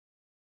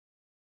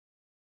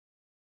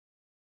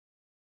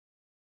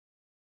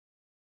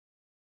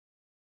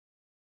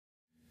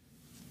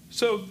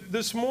So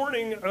this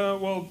morning,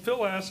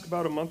 Phil asked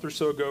about a month or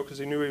so ago because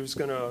he knew he was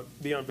going to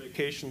be on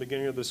vacation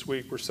beginning of this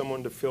week for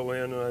someone to fill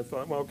in. And I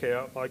thought, well,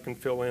 okay, I can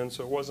fill in.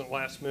 So it wasn't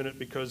last minute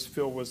because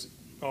Phil was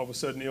all of a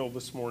sudden ill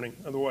this morning.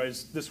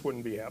 Otherwise, this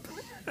wouldn't be happening.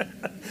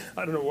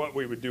 I don't know what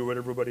we would do with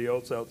everybody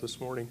else out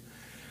this morning.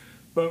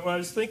 But when I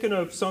was thinking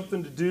of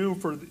something to do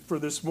for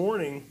this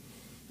morning,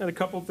 I had a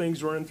couple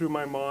things running through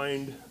my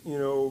mind,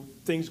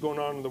 things going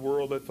on in the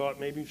world. I thought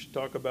maybe we should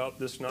talk about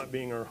this not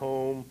being our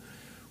home.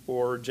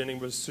 Or Jenny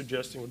was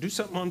suggesting, well, do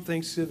something on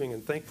Thanksgiving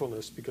and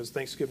thankfulness because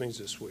Thanksgiving's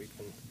this week.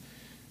 And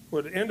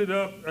what ended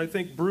up, I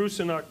think Bruce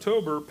in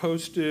October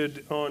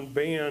posted on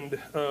Band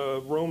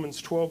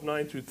Romans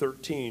 12:9 through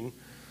 13.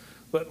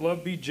 Let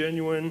love be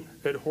genuine,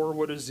 abhor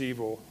what is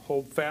evil,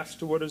 hold fast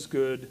to what is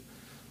good,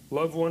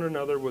 love one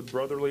another with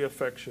brotherly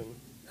affection,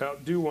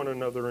 outdo one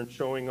another in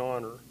showing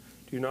honor.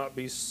 Do not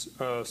be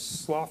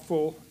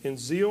slothful in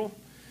zeal,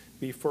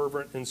 be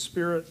fervent in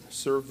spirit,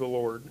 serve the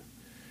Lord.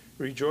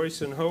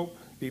 Rejoice in hope.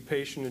 Be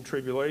patient in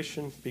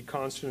tribulation, be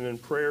constant in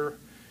prayer,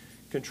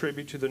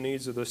 contribute to the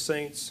needs of the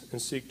saints,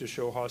 and seek to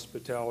show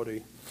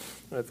hospitality.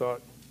 And I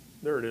thought,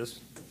 there it is.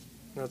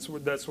 That's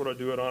what I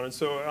do it on. And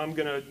so I'm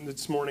going to,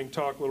 this morning,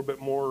 talk a little bit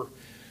more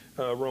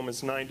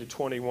Romans 9 to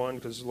 21,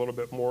 because there's a little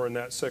bit more in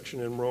that section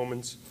in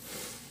Romans.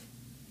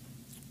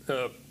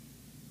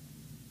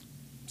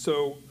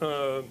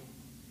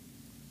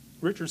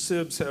 Richard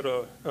Sibbs had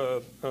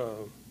a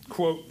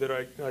quote that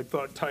I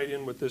thought tied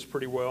in with this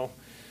pretty well.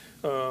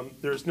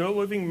 There's no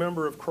living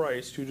member of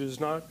Christ who does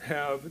not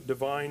have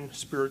divine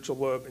spiritual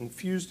love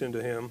infused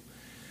into him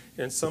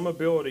and some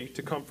ability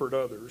to comfort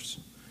others.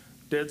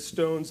 Dead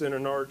stones in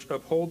an arch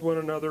uphold one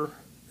another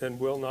and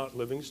will not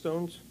living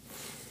stones.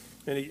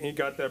 And he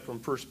got that from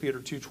 1 Peter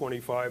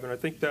 2:25, and I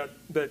think that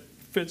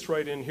fits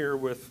right in here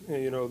with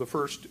the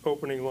first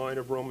opening line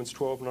of Romans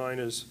 12:9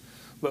 is,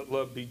 let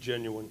love be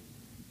genuine.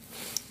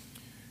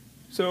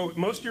 So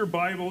most of your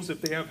Bibles,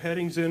 if they have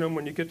headings in them,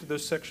 when you get to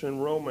this section in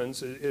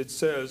Romans, it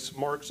says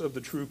marks of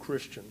the true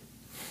Christian.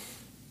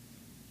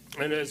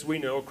 And as we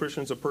know, a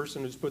Christian is a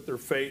person who's put their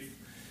faith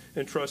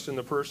and trust in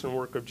the person and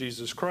work of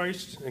Jesus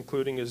Christ,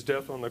 including his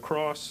death on the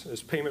cross,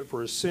 as payment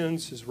for his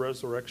sins, his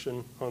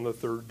resurrection on the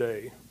third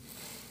day.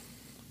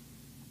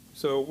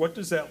 So what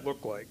does that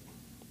look like?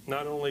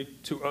 Not only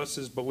to us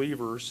as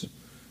believers,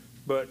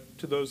 but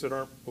to those that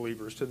aren't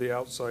believers, to the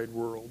outside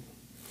world.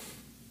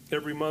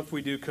 Every month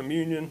we do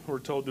communion, we're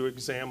told to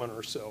examine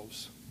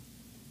ourselves.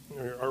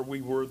 Are we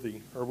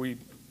worthy? Are we,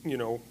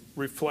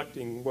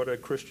 reflecting what a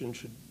Christian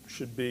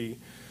should be?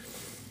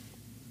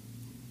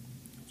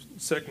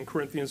 2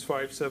 Corinthians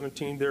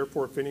 5:17,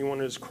 therefore, if anyone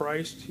is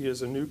Christ, he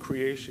is a new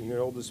creation. The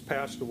old has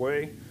passed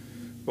away.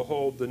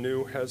 Behold, the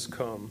new has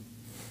come.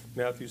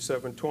 Matthew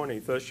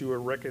 7:20, thus you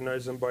will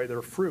recognize them by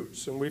their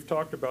fruits. And we've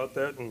talked about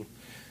that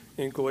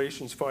in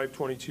Galatians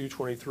 5:22,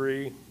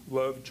 23,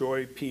 love,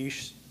 joy,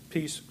 peace,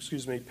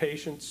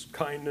 patience,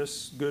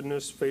 kindness,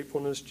 goodness,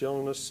 faithfulness,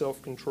 gentleness,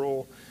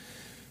 self-control.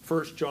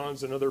 1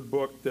 John's another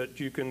book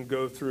that you can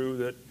go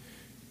through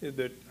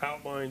that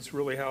outlines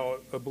really how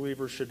a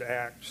believer should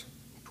act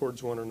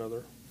towards one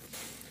another.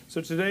 So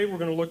today we're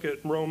going to look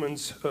at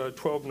Romans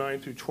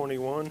 12:9 through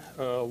 21.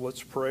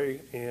 Let's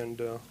pray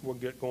and we'll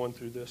get going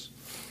through this.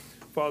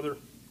 Father,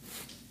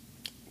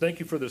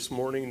 thank you for this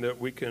morning that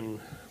we can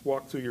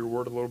walk through your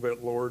word a little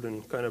bit, Lord,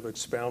 and kind of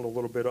expound a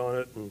little bit on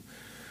it and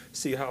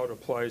see how it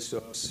applies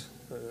to us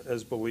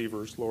as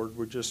believers, Lord.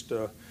 We just,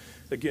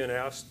 again,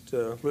 ask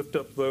to lift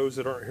up those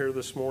that aren't here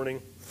this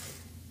morning.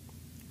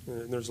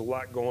 There's a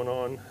lot going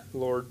on,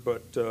 Lord,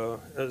 but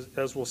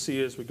as we'll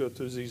see as we go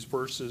through these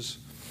verses,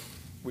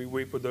 we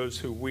weep with those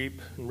who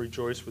weep and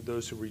rejoice with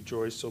those who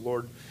rejoice. So,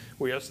 Lord,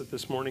 we ask that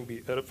this morning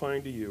be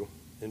edifying to you.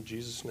 In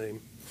Jesus'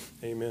 name,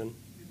 amen.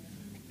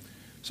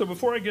 So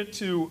before I get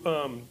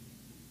to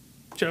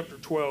chapter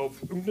 12,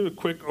 I'm going to do a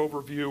quick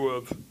overview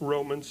of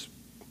Romans,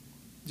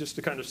 just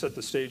to kind of set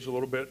the stage a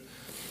little bit.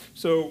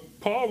 So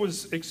Paul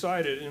was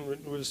excited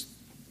and was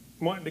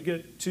wanting to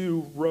get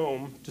to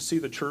Rome to see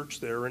the church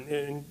there.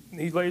 And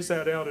he lays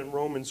that out in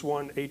Romans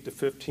 1:8 to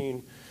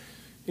 15.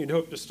 He'd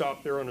hoped to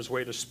stop there on his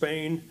way to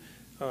Spain.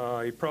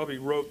 He probably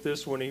wrote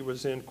this when he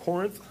was in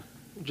Corinth,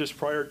 just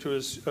prior to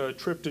his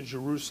trip to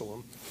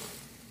Jerusalem.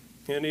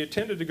 And he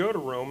intended to go to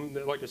Rome,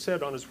 like I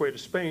said, on his way to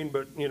Spain,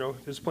 but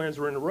his plans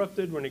were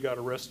interrupted when he got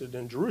arrested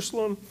in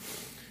Jerusalem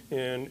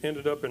and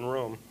ended up in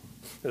Rome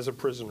as a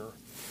prisoner.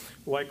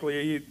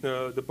 Likely,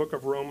 the book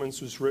of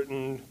Romans was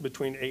written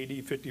between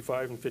AD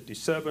 55 and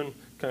 57,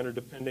 kind of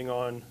depending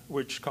on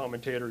which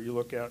commentator you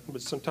look at,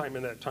 but sometime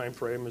in that time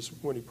frame is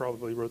when he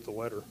probably wrote the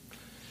letter.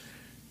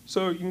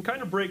 So you can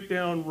kind of break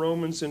down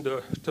Romans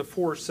into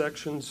four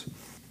sections.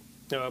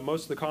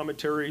 Most of the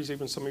commentaries,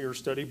 even some of your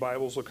study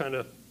Bibles, will kind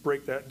of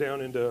break that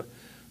down into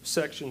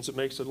sections. It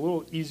makes it a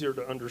little easier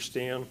to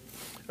understand.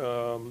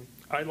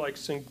 I like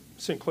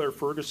Sinclair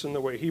Ferguson,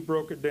 the way he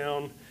broke it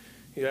down.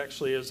 He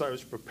actually, as I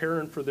was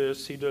preparing for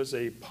this, he does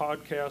a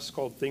podcast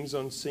called Things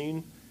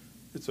Unseen.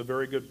 It's a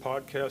very good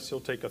podcast. He'll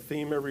take a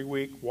theme every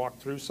week, walk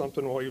through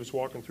something while he was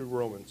walking through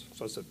Romans.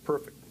 So I said,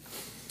 perfect.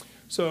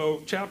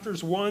 So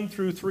chapters 1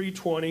 through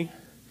 3:20,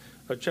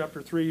 chapter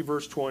 3,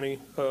 verse 20,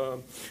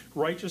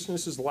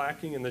 righteousness is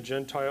lacking in the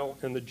Gentile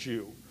and the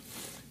Jew.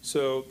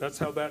 So that's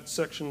how that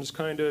section is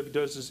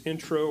does his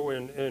intro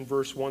in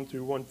verse 1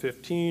 through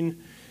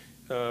 115.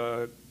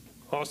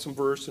 Awesome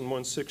verse in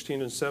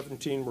 116 and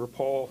 17 where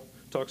Paul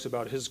talks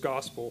about his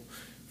gospel.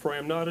 For I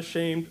am not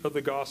ashamed of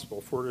the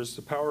gospel, for it is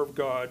the power of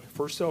God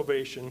for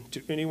salvation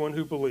to anyone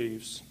who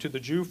believes, to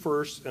the Jew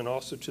first and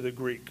also to the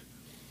Greek.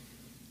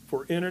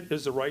 For in it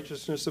is the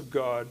righteousness of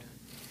God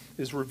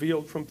is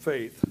revealed from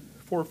faith,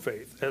 for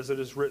faith, as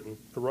it is written,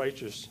 the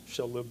righteous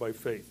shall live by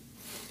faith.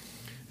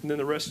 And then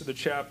the rest of the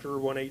chapter,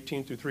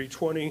 118 through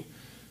 320,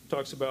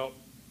 talks about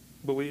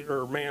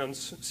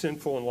man's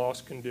sinful and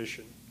lost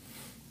condition.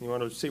 You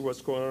want to see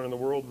what's going on in the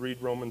world,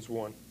 read Romans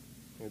 1.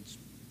 It's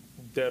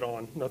dead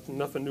on.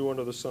 Nothing new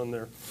under the sun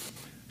there.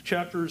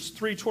 Chapters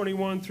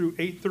 321 through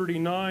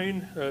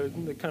 839,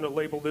 they kind of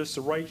label this,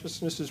 the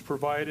righteousness is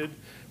provided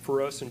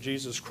for us in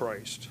Jesus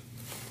Christ.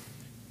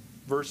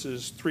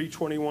 Verses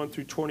 321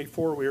 through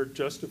 24, we are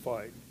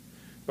justified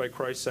by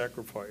Christ's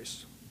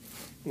sacrifice.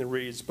 And it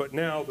reads, but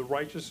now the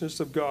righteousness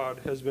of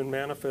God has been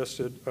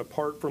manifested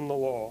apart from the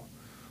law.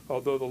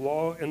 Although the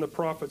law and the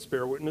prophets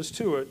bear witness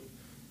to it,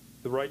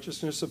 the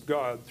righteousness of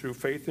God through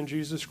faith in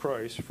Jesus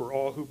Christ for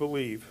all who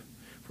believe.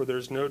 For there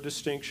is no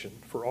distinction,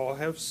 for all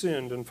have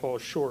sinned and fall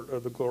short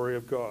of the glory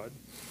of God.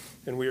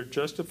 And we are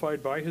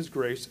justified by his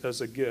grace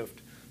as a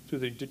gift through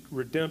the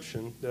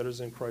redemption that is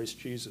in Christ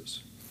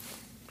Jesus.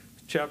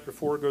 Chapter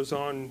 4 goes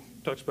on,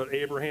 talks about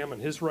Abraham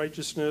and his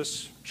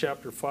righteousness.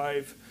 Chapter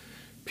 5,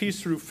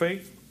 peace through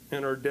faith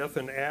in our death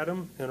in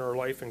Adam and our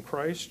life in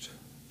Christ.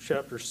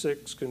 Chapter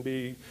 6 can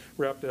be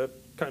wrapped up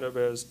kind of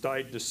as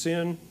died to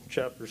sin.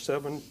 Chapter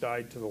 7,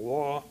 died to the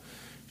law.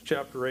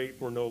 Chapter 8,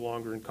 we're no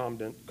longer in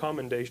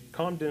condemnation.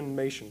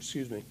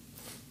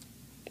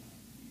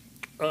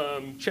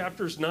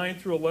 Chapters 9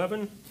 through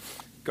 11,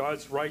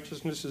 God's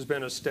righteousness has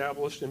been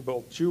established in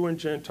both Jew and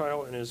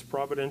Gentile in his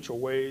providential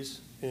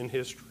ways in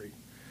history.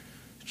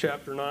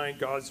 Chapter 9,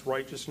 God's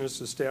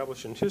righteousness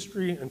established in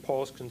history and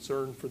Paul's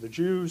concern for the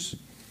Jews.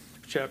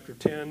 Chapter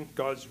 10,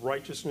 God's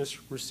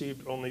righteousness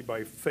received only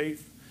by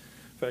faith.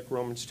 In fact,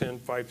 Romans 10,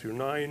 5 through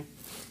 9.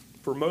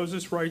 For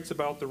Moses writes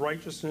about the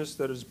righteousness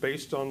that is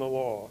based on the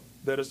law,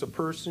 that is, a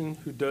person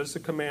who does the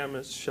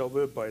commandments shall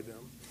live by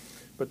them.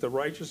 But the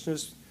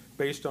righteousness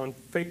based on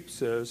faith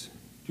says,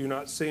 do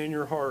not say in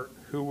your heart,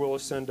 who will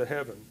ascend to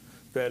heaven,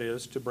 that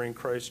is, to bring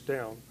Christ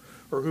down,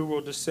 or who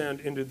will descend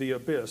into the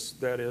abyss,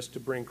 that is,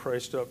 to bring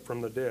Christ up from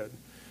the dead.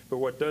 But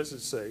what does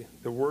it say?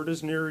 The word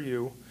is near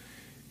you,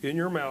 in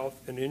your mouth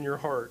and in your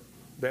heart,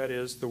 that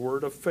is, the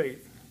word of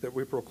faith that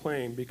we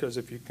proclaim, because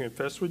if you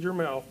confess with your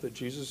mouth that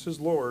Jesus is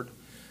Lord,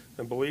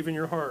 and believe in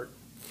your heart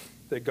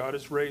that God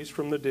is raised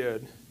from the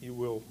dead, you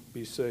will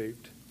be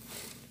saved.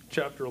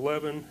 Chapter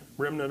 11,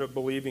 remnant of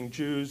believing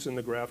Jews and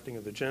the grafting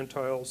of the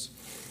Gentiles.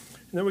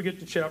 And then we get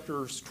to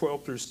chapters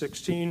 12 through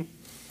 16,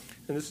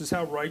 and this is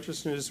how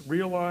righteousness is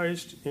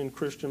realized in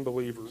Christian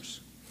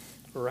believers,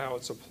 or how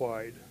it's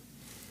applied.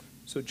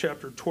 So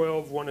chapter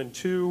 12, 1 and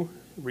 2,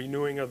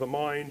 renewing of the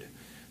mind.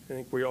 I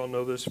think we all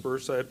know this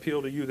verse. I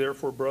appeal to you,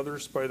 therefore,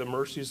 brothers, by the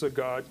mercies of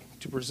God,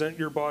 to present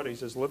your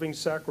bodies as living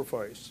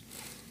sacrifice,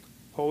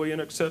 holy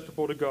and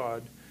acceptable to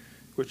God,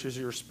 which is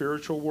your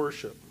spiritual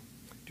worship.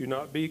 Do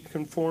not be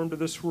conformed to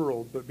this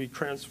world, but be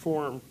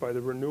transformed by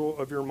the renewal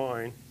of your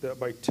mind, that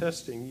by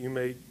testing you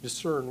may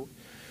discern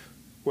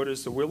what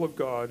is the will of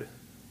God,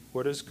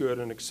 what is good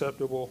and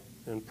acceptable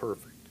and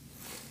perfect.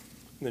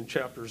 And then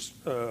chapter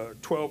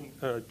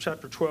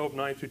 12,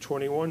 9 through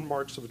 21,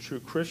 marks of a true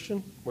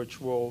Christian,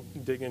 which we'll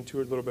dig into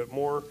a little bit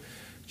more.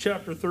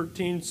 Chapter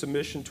 13,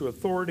 submission to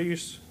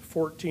authorities.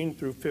 14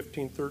 through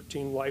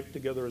 15:13, life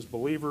together as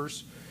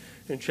believers.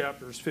 In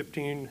chapters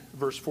 15,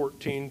 verse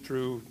 14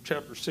 through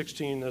chapter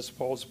 16, that's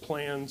Paul's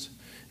plans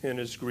and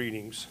his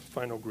greetings,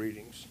 final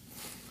greetings.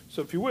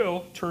 So if you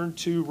will, turn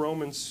to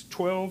Romans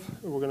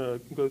 12. We're going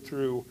to go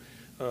through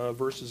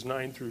verses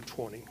 9 through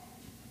 20.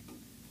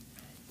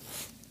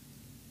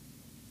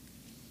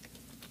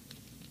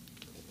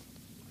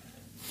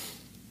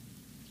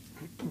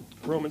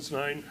 Romans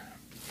 9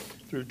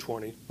 through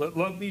 20. Let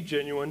love be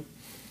genuine.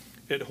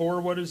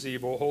 Abhor what is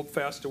evil, hold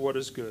fast to what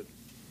is good.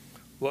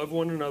 Love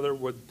one another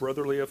with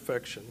brotherly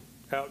affection.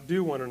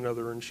 Outdo one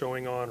another in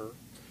showing honor.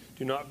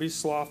 Do not be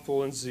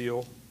slothful in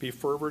zeal. Be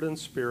fervent in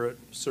spirit.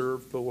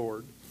 Serve the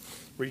Lord.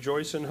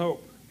 Rejoice in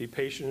hope. Be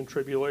patient in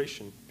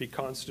tribulation. Be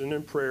constant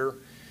in prayer.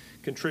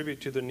 Contribute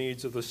to the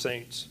needs of the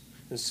saints,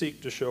 and seek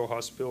to show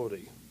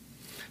hospitality.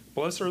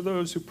 Blessed are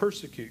those who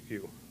persecute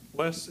you.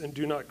 Bless and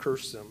do not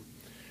curse them.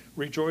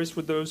 Rejoice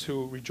with those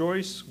who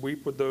rejoice.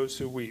 Weep with those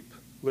who weep.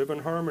 Live in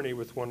harmony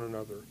with one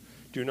another.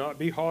 Do not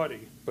be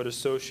haughty, but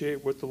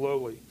associate with the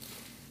lowly.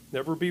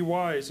 Never be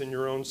wise in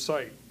your own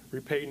sight.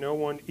 Repay no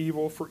one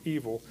evil for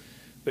evil,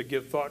 but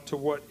give thought to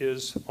what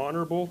is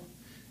honorable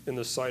in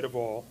the sight of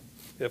all.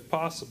 If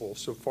possible,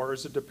 so far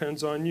as it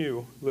depends on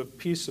you, live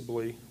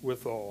peaceably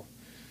with all.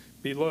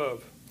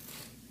 Beloved,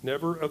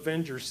 Never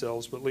avenge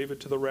yourselves, but leave it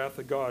to the wrath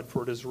of God,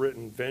 for it is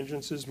written,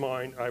 vengeance is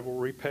mine, I will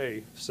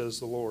repay, says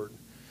the Lord.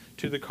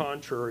 To the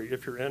contrary,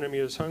 if your enemy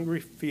is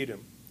hungry, feed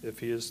him. If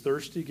he is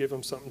thirsty, give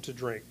him something to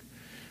drink.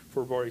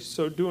 For by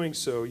so doing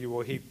so, you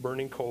will heap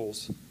burning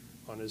coals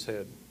on his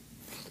head.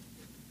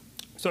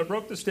 So I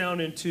broke this down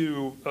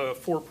into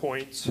 4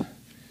 points.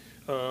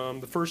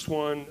 The first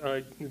one,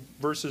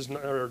 verses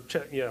 9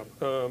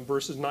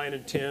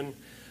 and 10,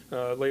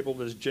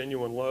 labeled as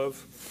genuine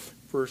love.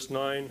 Verse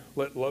 9,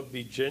 let love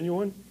be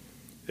genuine,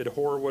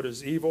 abhor what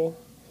is evil,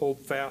 hold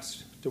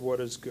fast to what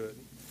is good.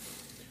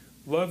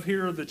 Love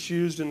here that's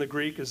used in the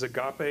Greek is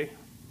agape.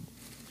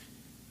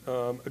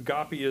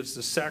 Agape is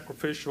the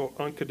sacrificial,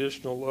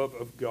 unconditional love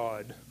of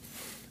God.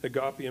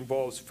 Agape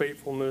involves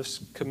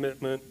faithfulness,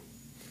 commitment,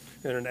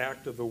 and an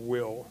act of the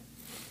will.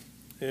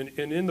 And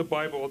in the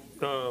Bible,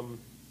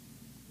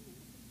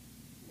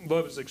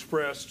 love is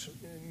expressed,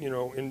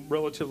 in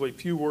relatively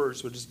few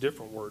words, but it's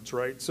different words,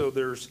 right? So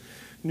there's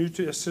New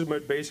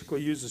Testament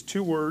basically uses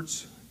 2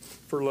 words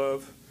for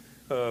love,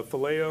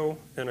 phileo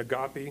and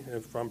agape,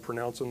 if I'm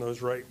pronouncing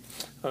those right.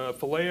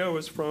 Phileo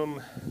is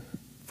from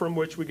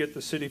which we get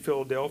the city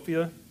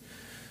Philadelphia,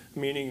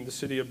 meaning the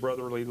city of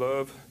brotherly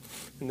love.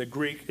 In the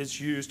Greek, it's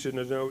used to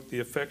denote the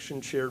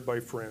affection shared by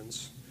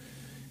friends.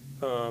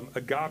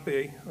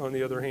 Agape, on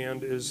the other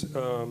hand,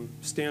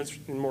 stands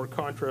in more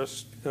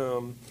contrast.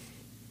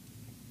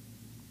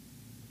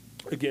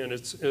 Again,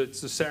 it's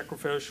the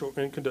sacrificial,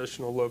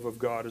 unconditional love of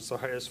God. It's the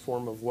highest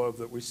form of love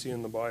that we see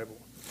in the Bible.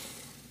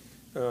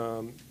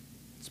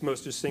 Its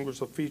most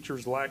distinguishable feature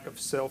is lack of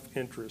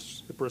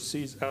self-interest. It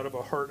proceeds out of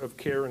a heart of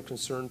care and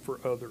concern for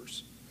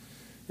others.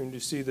 And you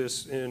see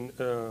this in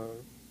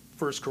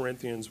 1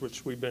 Corinthians,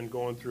 which we've been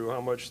going through,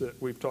 how much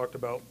that we've talked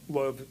about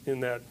love in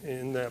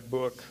that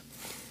book.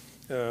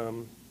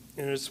 And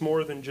it's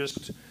more than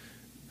just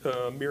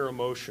mere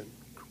emotion,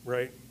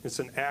 right? It's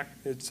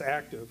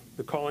active.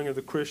 The calling of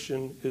the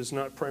Christian is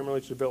not primarily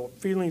to develop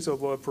feelings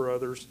of love for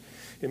others.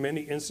 In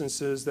many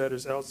instances, that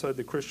is outside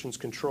the Christian's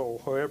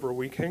control. However,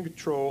 we can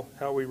control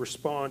how we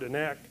respond and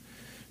act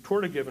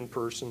toward a given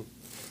person.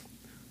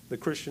 The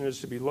Christian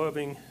is to be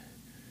loving,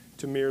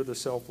 to mirror the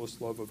selfless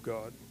love of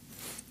God.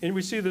 And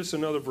we see this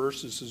in other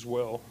verses as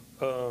well.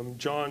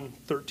 John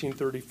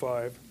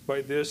 13:35,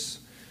 by this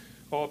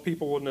all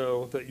people will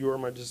know that you are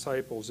my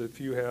disciples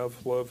if you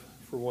have love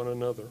for one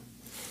another.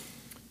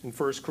 In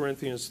 1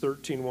 Corinthians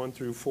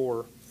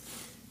 13:1-4,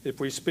 if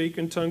we speak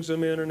in tongues of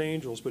men and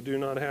angels but do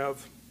not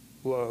have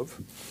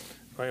love,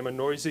 I am a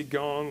noisy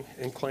gong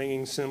and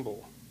clanging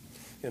cymbal.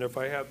 And if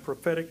I have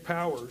prophetic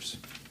powers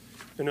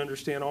and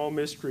understand all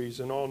mysteries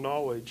and all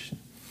knowledge,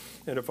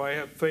 and if I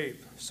have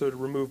faith so to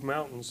remove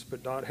mountains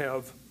but not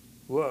have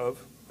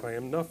love, I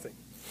am nothing.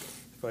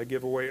 If I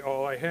give away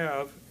all I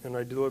have and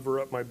I deliver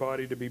up my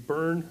body to be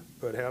burned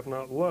but have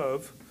not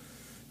love,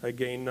 I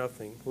gain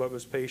nothing. Love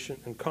is patient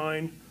and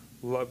kind.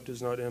 Love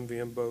does not envy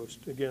and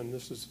boast. Again,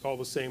 this is all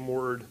the same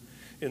word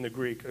in the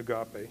Greek,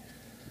 agape.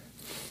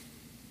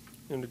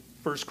 In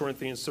 1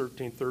 Corinthians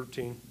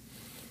 13:13.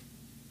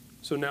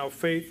 So now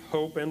faith,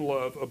 hope, and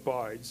love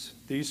abides.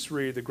 These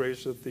 3, the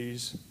greatest of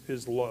these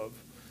is love.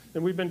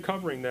 And we've been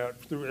covering that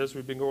as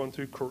we've been going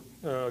through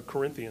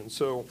Corinthians.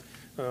 So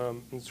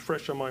it's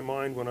fresh on my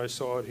mind when I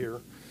saw it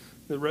here.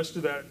 The rest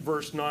of that,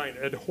 verse 9,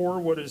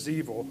 abhor what is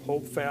evil,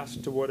 hold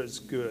fast to what is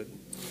good.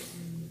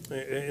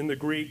 In the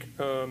Greek,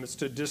 it's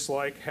to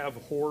dislike, have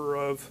horror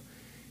of.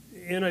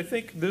 And I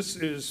think this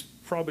is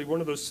probably one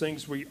of those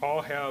things we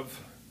all have,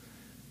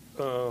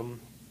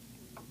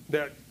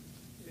 that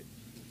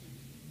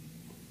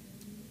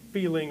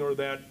feeling, or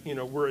that,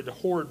 we're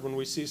abhorred when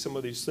we see some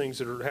of these things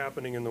that are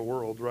happening in the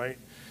world, right?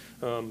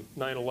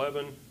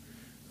 9/11,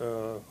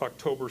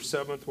 October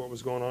 7th, what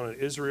was going on in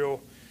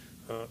Israel,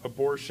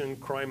 abortion,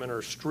 crime in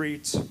our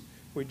streets.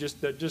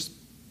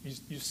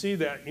 You see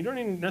that. You don't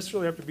even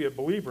necessarily have to be a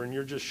believer, and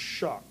you're just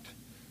shocked.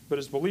 But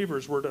as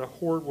believers, we're to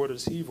hoard what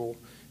is evil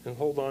and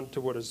hold on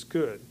to what is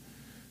good.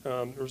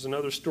 There was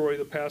another story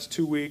the past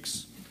 2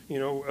 weeks,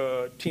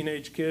 a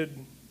teenage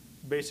kid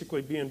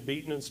basically being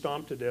beaten and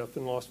stomped to death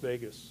in Las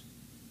Vegas.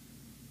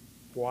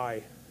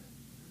 Why?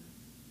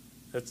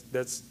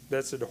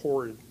 That's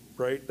abhorred,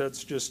 right?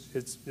 That's just,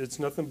 it's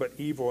nothing but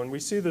evil. And we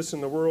see this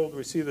in the world.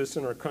 We see this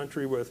in our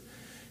country with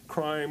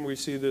crime. We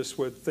see this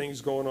with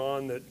things going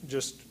on that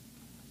just,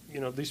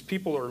 these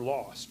people are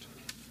lost.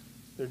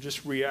 They're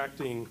just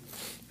reacting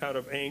out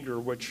of anger,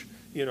 which,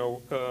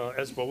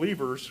 as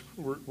believers,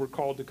 we're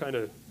called to kind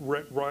of,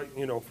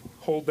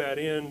 hold that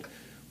in,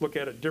 look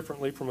at it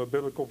differently from a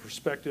biblical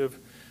perspective.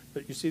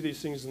 But you see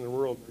these things in the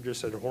world, they're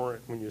just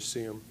abhorrent when you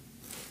see them.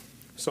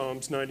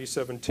 Psalms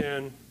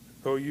 97:10,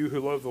 O you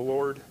who love the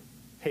Lord,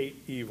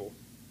 hate evil.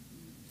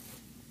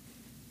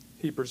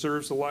 He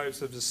preserves the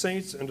lives of his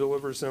saints and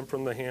delivers them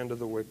from the hand of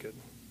the wicked.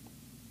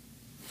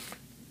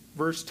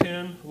 Verse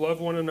 10, love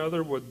one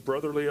another with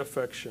brotherly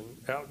affection.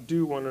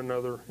 Outdo one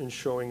another in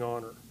showing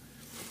honor.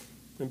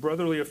 And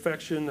brotherly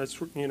affection, that's,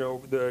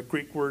 the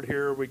Greek word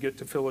here, we get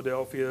to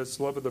Philadelphia. It's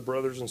love of the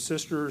brothers and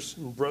sisters,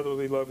 and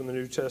brotherly love in the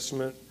New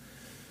Testament.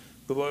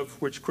 the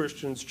love which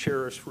Christians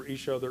cherish for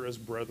each other as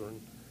brethren.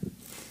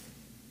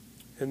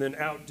 And then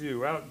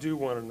outdo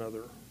one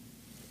another.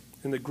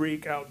 In the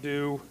Greek,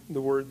 outdo, the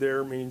word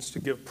there means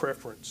to give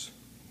preference,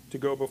 to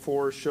go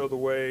before, show the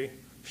way,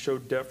 show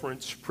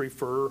deference,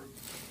 prefer.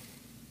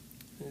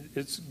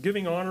 It's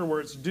giving honor where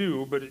it's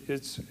due, but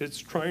it's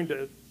trying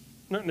to,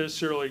 not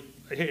necessarily,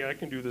 hey, I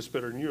can do this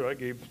better than you. I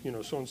gave,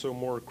 so-and-so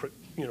more,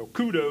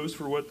 kudos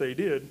for what they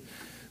did.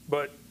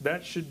 But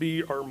that should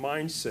be our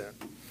mindset,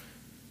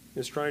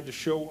 is trying to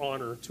show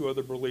honor to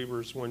other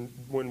believers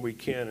when we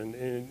can.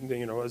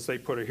 And as they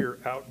put it here,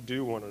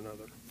 outdo one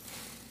another.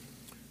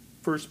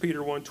 1 Peter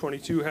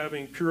 1:22,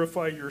 having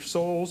purified your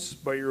souls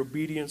by your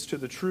obedience to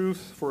the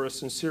truth for a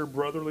sincere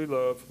brotherly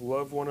love,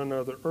 love one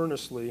another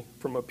earnestly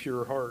from a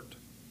pure heart.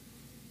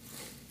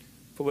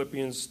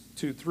 Philippians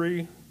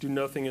 2:3, do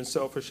nothing in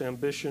selfish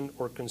ambition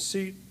or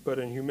conceit, but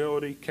in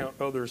humility count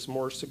others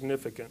more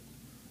significant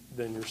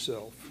than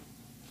yourself.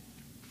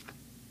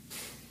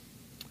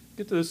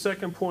 Get to the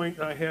second point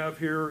I have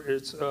here.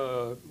 It's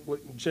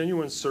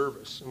genuine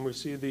service, and we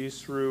see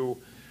these through,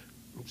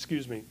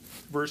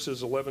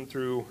 verses 11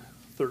 through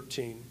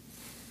 13.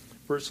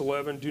 Verse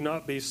 11, do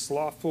not be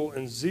slothful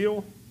in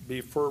zeal,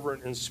 be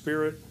fervent in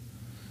spirit,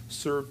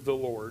 serve the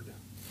Lord.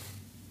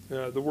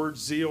 The word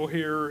zeal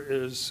here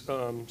is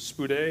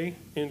spoude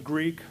in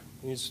Greek.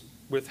 He's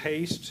with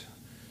haste,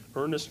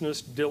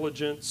 earnestness,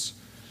 diligence.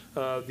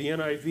 The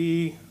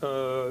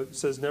NIV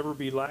says never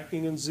be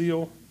lacking in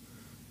zeal.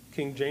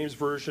 King James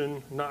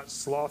Version, not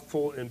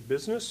slothful in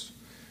business.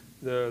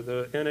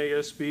 The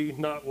NASB,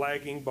 not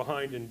lagging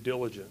behind in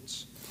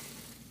diligence.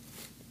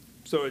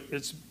 So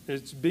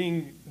it's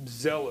being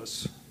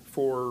zealous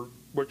for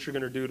what you're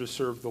going to do to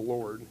serve the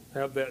Lord.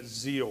 Have that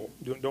zeal.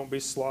 Don't be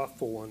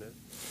slothful in it.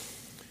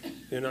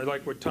 And I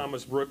like what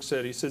Thomas Brooks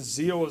said. He said,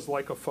 zeal is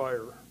like a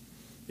fire.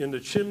 In the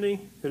chimney,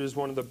 it is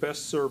one of the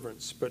best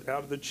servants, but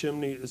out of the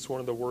chimney, it's one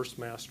of the worst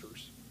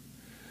masters.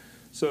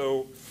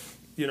 So,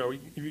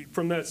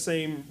 from that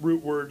same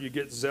root word, you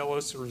get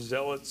zealous or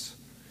zealots.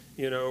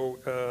 You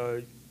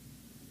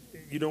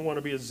don't want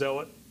to be a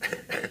zealot.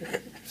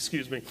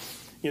 Excuse me.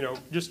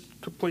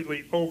 Just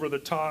completely over the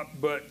top,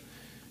 but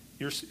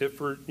if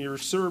you're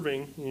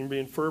serving, and you're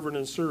being fervent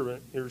and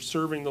servant, you're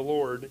serving the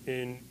Lord,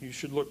 and you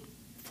should look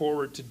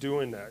forward to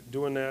doing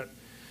that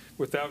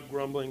without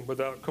grumbling,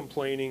 without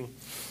complaining.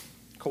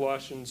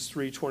 Colossians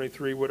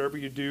 3:23, whatever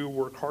you do,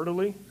 work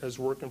heartily as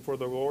working for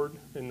the Lord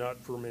and not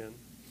for men.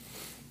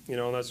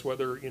 And that's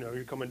whether,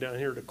 you're coming down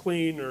here to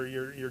clean or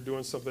you're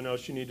doing something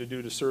else you need to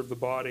do to serve the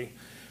body.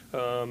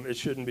 It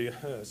shouldn't be,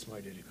 it's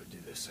my duty to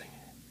do this thing.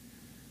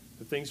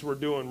 The things we're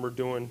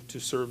doing to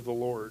serve the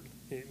Lord.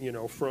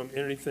 From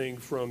anything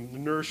from the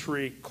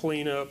nursery,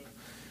 cleanup,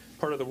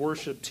 part of the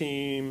worship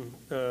team,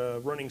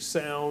 running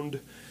sound,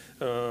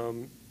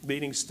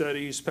 leading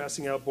studies,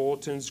 passing out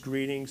bulletins,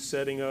 greetings,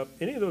 setting up.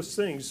 Any of those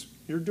things,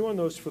 you're doing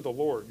those for the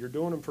Lord. You're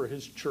doing them for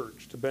His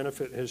church, to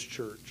benefit His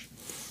church.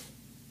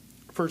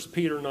 1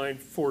 Peter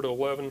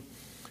 9:4-11,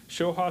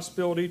 show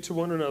hospitality to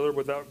one another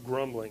without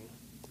grumbling,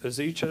 as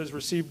each has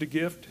received a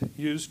gift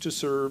used to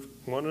serve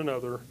one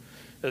another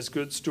as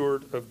good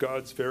steward of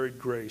God's varied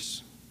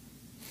grace.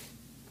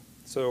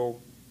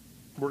 So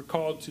we're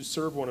called to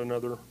serve one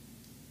another,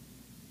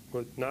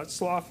 but not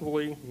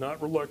slothfully,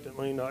 not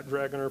reluctantly, not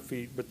dragging our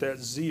feet, but that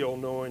zeal,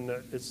 knowing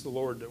that it's the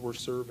Lord that we're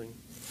serving.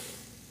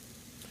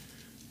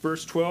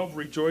 Verse 12,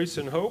 rejoice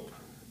in hope,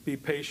 be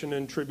patient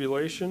in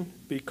tribulation,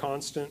 be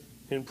constant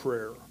in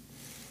prayer.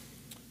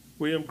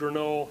 William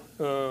Gurnall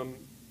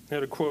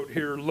had a quote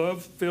here,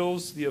 love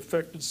fills the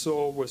affected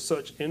soul with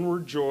such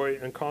inward joy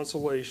and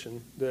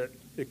consolation that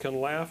it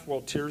can laugh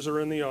while tears are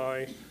in the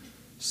eye,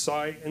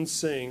 sigh and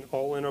sing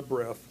all in a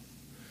breath.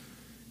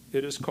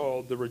 It is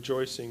called the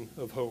rejoicing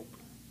of hope.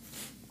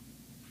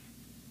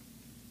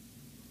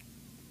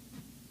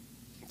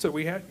 So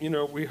we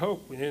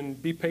hope and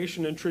be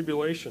patient in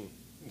tribulation.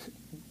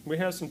 We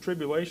have some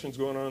tribulations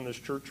going on in this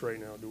church right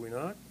now, do we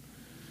not?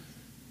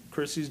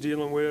 Chrissy's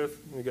dealing with.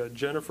 We got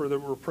Jennifer that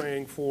we're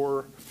praying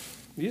for.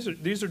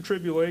 These are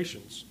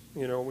tribulations.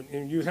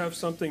 When you have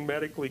something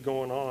medically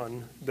going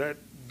on, that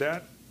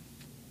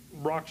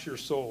rocks your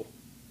soul,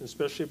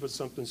 especially if it's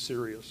something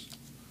serious.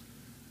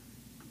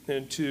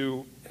 And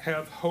to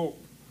have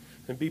hope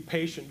and be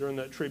patient during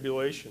that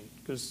tribulation,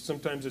 because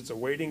sometimes it's a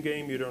waiting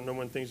game. You don't know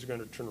when things are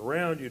going to turn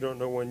around. You don't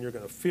know when you're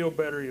going to feel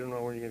better. You don't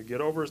know when you're going to get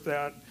over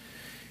that.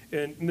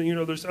 And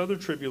there's other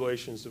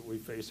tribulations that we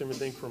face.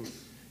 Everything from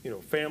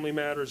family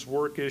matters,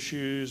 work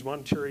issues,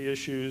 monetary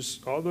issues,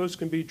 all those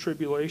can be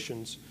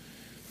tribulations.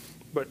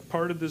 But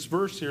part of this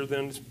verse here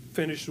then is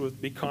finished with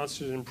be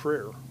constant in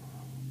prayer.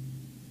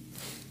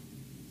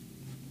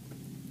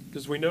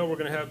 Because we know we're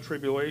going to have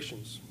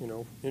tribulations.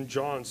 In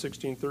John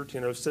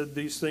 16:13, I've said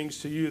these things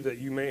to you that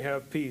you may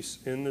have peace.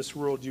 In this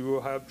world you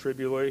will have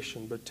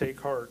tribulation, but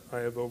take heart, I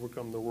have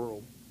overcome the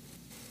world.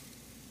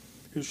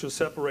 Who shall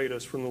separate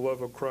us from the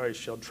love of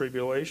Christ? Shall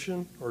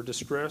tribulation, or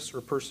distress,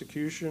 or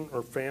persecution,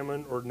 or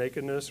famine, or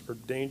nakedness, or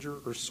danger,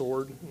 or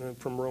sword?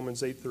 From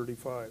Romans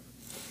 8:35.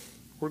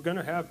 We're going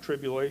to have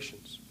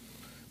tribulations.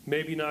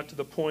 Maybe not to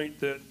the point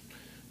that,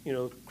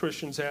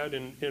 Christians had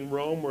in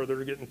Rome where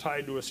they're getting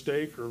tied to a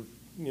stake or,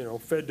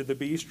 fed to the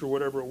beast or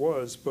whatever it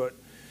was. But,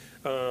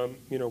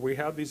 we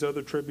have these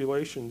other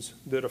tribulations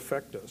that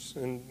affect us,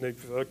 and they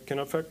can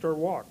affect our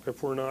walk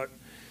if we're not,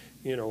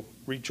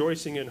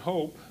 rejoicing in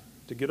hope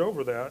to get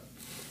over that,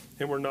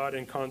 and we're not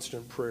in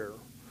constant prayer.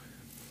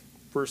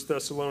 1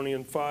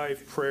 Thessalonians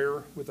 5,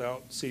 prayer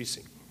without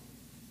ceasing.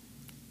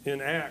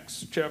 In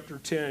Acts chapter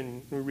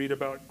 10, we read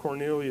about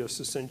Cornelius,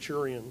 the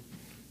centurion.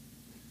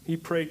 He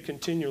prayed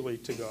continually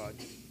to God.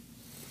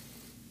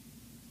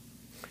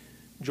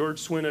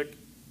 George Swinnock,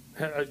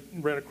 I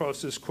ran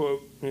across this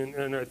quote,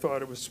 and I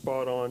thought it was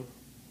spot on.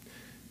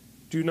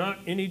 Do not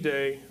any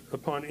day,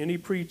 upon any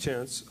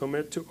pretense,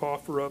 omit to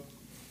offer up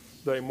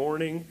thy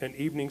morning and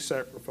evening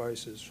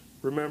sacrifices.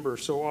 Remember,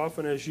 so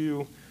often as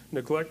you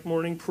neglect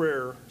morning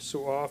prayer,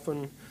 so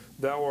often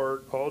thou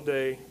art all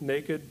day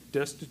naked,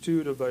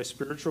 destitute of thy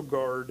spiritual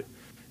guard,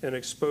 and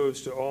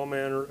exposed to all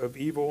manner of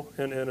evil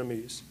and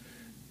enemies,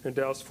 and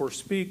dost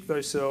forspeak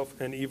thyself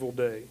an evil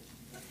day.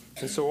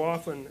 And so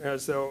often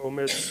as thou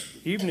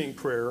omittest evening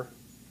prayer,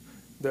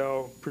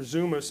 thou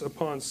presumest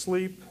upon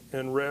sleep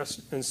and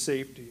rest and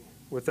safety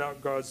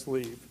without God's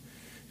leave,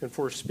 and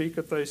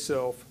forspeaketh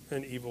thyself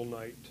an evil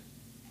night.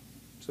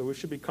 So we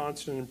should be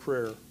constant in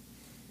prayer.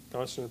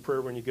 Constant in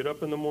prayer when you get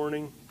up in the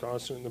morning,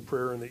 constant in the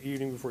prayer in the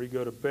evening before you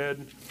go to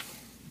bed.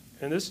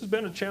 And this has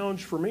been a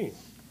challenge for me.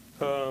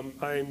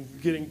 I'm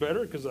getting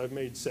better because I've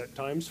made set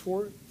times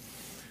for it.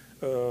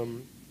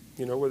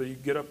 Whether you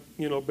get up,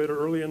 a bit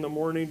early in the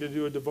morning to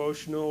do a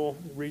devotional,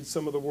 read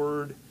some of the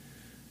Word,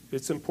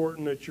 it's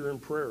important that you're in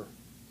prayer.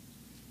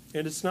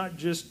 And it's not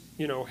just,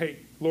 hey,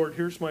 Lord,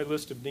 here's my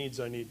list of needs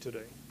I need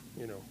today.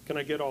 Can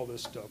I get all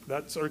this stuff?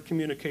 That's our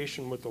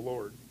communication with the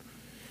Lord.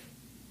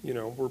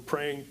 We're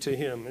praying to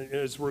Him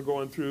as we're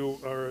going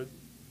through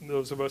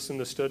those of us in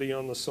the study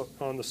on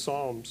the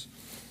Psalms.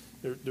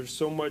 There's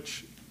so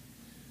much.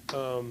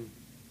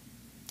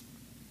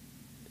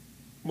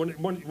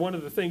 One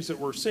of the things that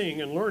we're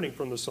seeing and learning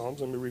from the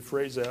Psalms, let me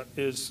rephrase that,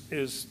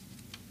 is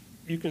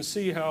you can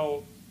see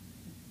how,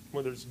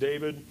 whether it's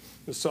David,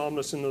 the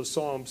psalmist in those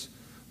Psalms,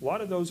 a lot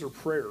of those are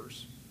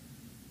prayers.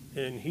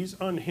 And he's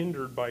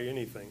unhindered by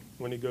anything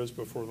when he goes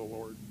before the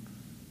Lord.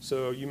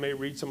 So you may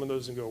read some of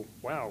those and go,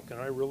 wow, can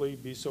I really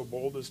be so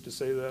bold as to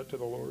say that to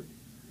the Lord?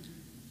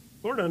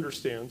 Lord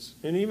understands.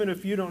 And even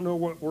if you don't know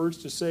what words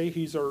to say,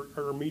 He's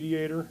our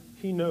mediator.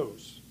 He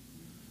knows.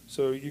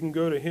 So you can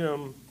go to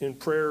Him in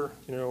prayer,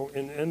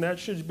 and that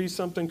should be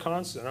something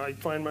constant. I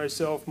find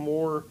myself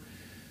more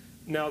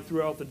now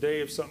throughout the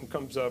day if something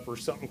comes up or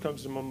something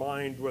comes to my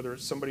mind, whether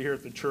it's somebody here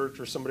at the church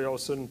or somebody all of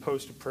a sudden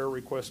post a prayer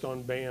request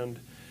on Band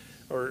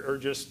or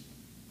just,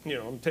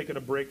 I'm taking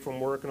a break from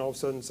work and all of a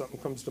sudden something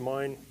comes to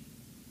mind,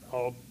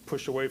 I'll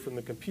push away from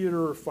the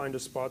computer or find a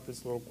spot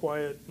that's a little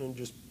quiet and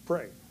just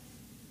pray.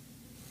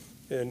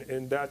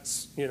 And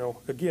that's,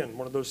 again,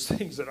 one of those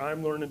things that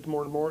I'm learning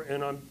more and more,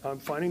 and I'm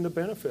finding the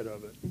benefit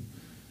of it.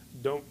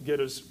 Don't get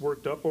as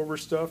worked up over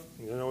stuff.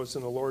 It's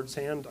in the Lord's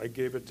hand. I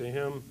gave it to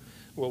Him.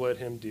 We'll let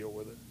Him deal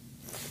with it.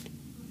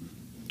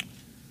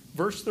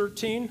 Verse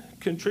 13,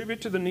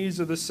 contribute to the needs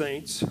of the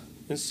saints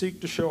and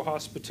seek to show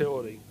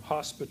hospitality.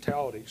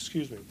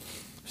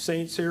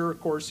 Saints here,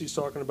 of course, he's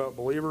talking about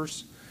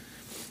believers.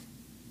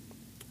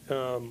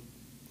 And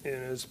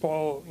as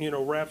Paul,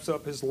 wraps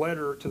up his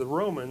letter to the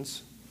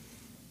Romans,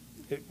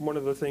 one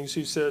of the things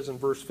he says in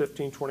verse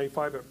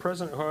 15:25, at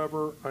present,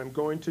 however, I'm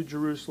going to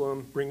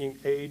Jerusalem bringing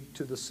aid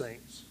to the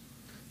saints.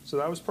 So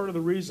that was part of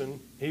the reason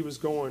he was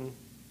going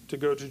to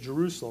go to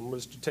Jerusalem,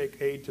 was to take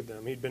aid to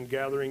them. He'd been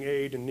gathering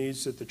aid and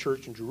needs that the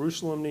church in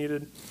Jerusalem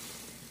needed,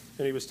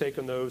 and he was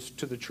taking those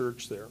to the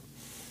church there.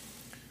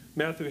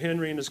 Matthew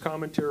Henry, in his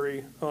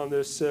commentary on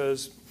this,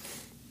 says,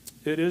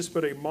 it is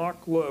but a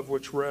mock love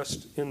which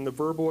rests in the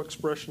verbal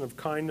expression of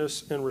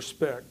kindness and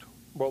respect,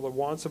 while the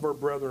wants of our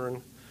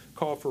brethren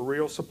call for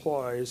real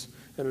supplies,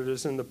 and it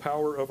is in the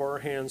power of our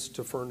hands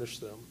to furnish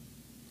them.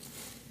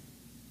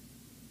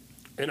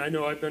 And I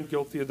know I've been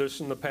guilty of this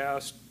in the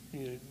past.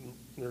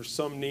 There's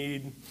some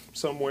need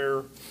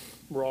somewhere.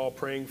 We're all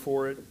praying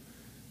for it.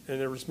 And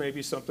there was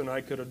maybe something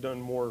I could have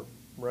done more,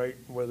 right?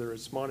 Whether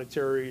it's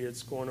monetary,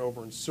 it's going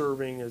over and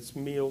serving, it's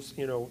meals.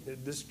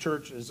 This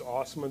church is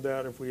awesome at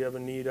that. If we have a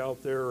need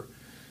out there,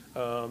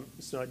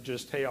 it's not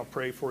just, hey, I'll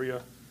pray for you.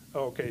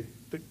 Oh, okay,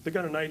 they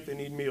got a night, they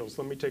need meals.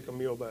 Let me take a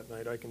meal that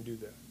night. I can do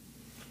that.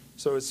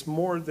 So it's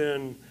more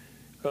than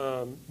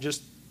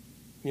just,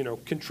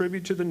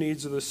 contribute to the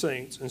needs of the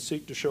saints and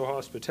seek to show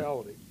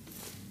hospitality.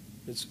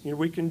 It's,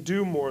 we can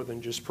do more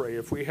than just pray.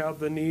 If we have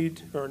the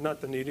need, or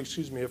not the need,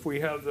 if we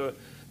have the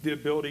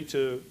ability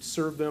to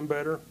serve them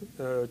better,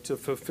 to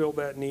fulfill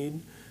that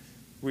need,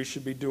 we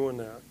should be doing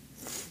that.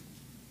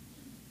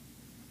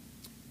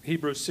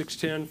 Hebrews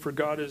 6:10, for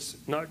God is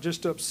not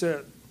just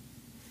upset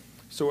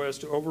so as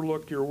to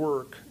overlook your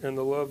work and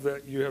the love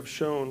that you have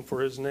shown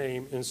for His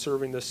name in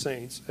serving the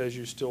saints, as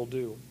you still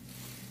do.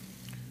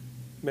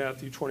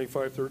 Matthew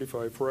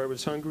 25:35, for I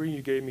was hungry,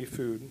 you gave me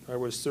food. I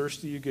was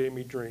thirsty, you gave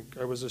me drink.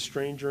 I was a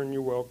stranger, and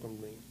you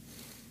welcomed me.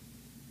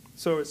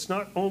 So it's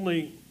not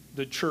only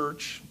the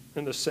church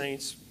and the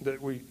saints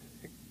that we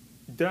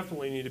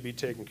definitely need to be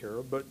taken care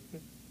of, but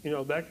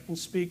that can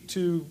speak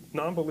to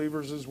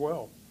non-believers as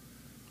well,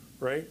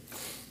 right?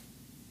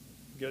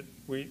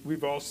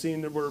 We've all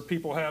seen that where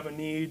people have a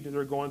need,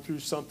 they're going through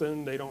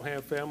something, they don't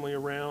have family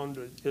around.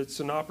 It's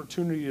an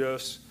opportunity to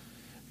us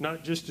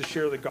not just to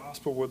share the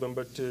gospel with them,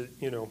 but to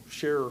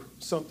share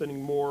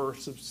something more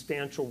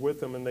substantial with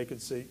them, and they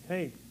could say,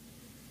 hey,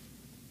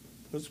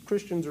 those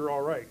Christians are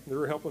all right.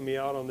 They're helping me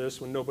out on this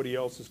when nobody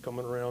else is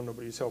coming around,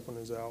 nobody's helping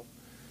us out.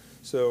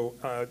 So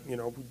we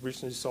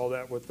recently saw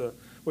that with the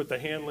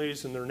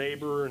Hanleys and their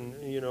neighbor, and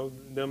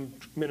them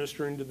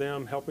ministering to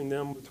them, helping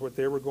them with what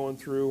they were going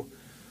through.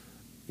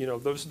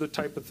 Those are the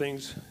type of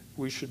things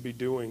we should be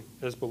doing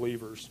as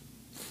believers.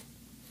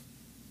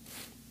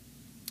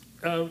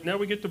 Now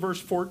we get to verse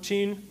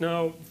 14.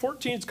 Now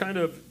 14 is kind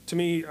of, to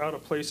me, out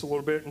of place a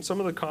little bit, and some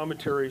of the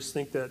commentaries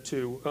think that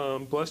too.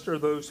 Blessed are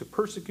those who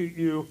persecute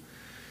you.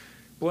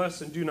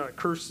 Bless and do not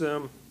curse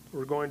them.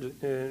 We're going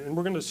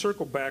to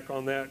circle back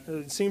on that.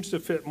 It seems to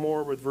fit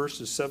more with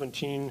verses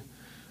 17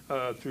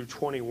 through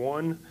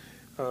 21.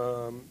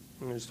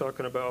 He's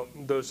talking about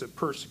those that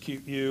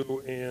persecute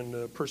you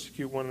and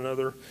persecute one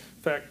another.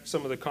 In fact,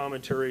 some of the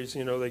commentaries,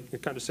 they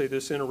kind of say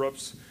this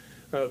interrupts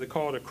the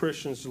call to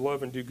Christians to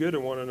love and do good to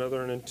one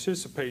another and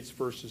anticipates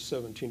verses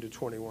 17 to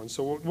 21.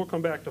 So we'll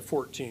come back to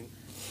 14.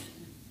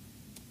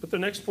 But the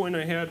next point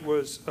I had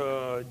was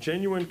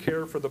genuine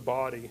care for the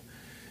body,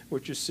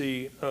 which you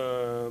see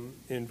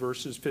in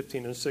verses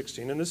 15 and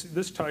 16. And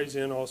this ties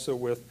in also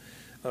with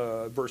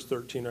verse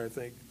 13, I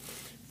think.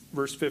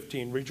 Verse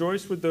 15,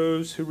 rejoice with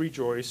those who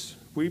rejoice,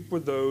 weep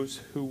with those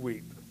who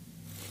weep.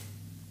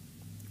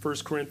 1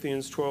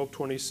 Corinthians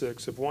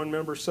 12:26, if one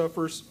member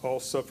suffers,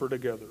 all suffer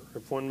together.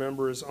 If one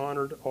member is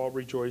honored, all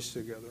rejoice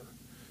together.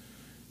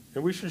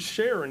 And we should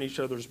share in each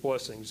other's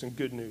blessings and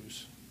good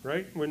news,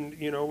 right? When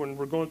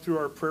we're going through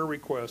our prayer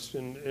request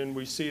and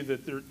we see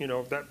that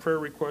that prayer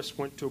request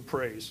went to a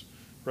praise,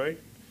 right?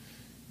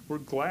 We're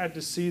glad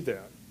to see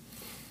that.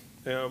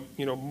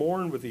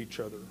 Mourn with each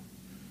other.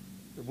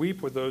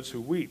 Weep with those who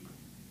weep.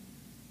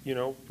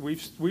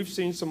 We've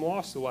seen some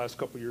loss the last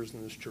couple of years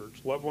in this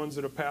church. Loved ones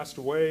that have passed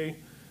away,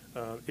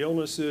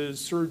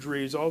 illnesses,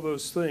 surgeries, all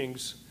those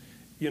things.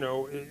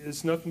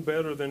 It's nothing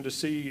better than to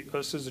see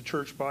us as a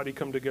church body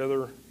come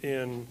together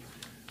and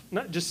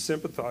not just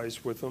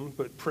sympathize with them,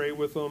 but pray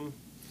with them,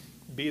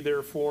 be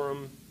there for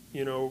them.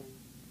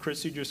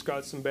 Chrissy just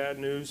got some bad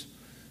news.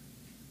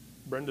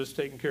 Brenda's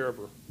taking care of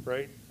her,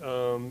 right?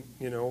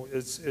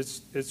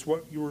 It's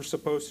what you were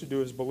supposed to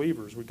do as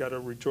believers. We got to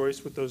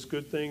rejoice with those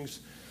good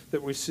things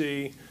that we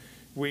see,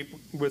 weep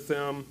with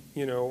them,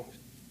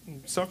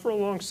 suffer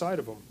alongside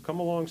of them, come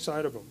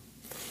alongside of them.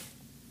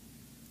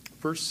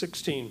 Verse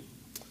 16,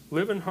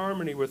 live in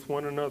harmony with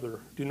one another.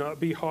 Do not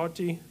be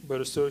haughty,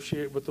 but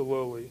associate with the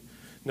lowly.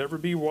 Never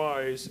be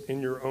wise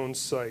in your own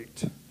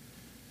sight.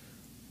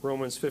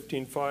 Romans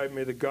 15:5,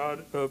 may the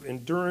God of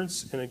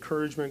endurance and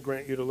encouragement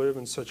grant you to live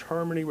in such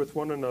harmony with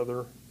one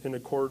another in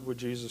accord with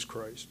Jesus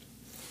Christ.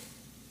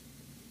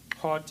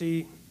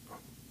 Haughty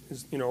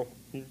is, you're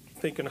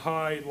thinking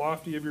high,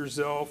 lofty of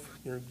yourself.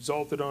 You're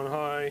exalted on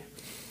high.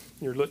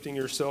 You're lifting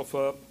yourself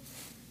up.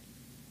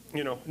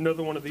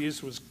 Another one of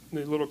these was a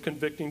little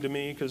convicting to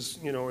me because,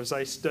 as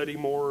I study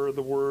more of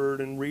the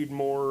Word and read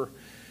more,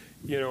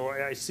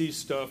 I see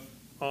stuff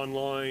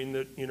online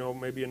that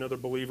maybe another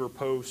believer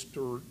post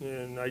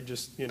and I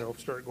just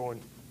start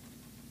going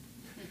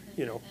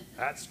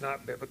that's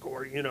not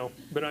biblical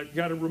but I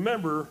got to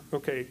remember,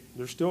 okay,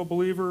 they're still a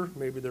believer,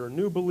 maybe they're a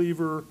new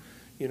believer.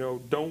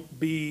 Don't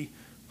be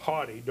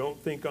haughty,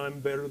 don't think I'm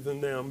better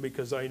than them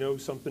because I know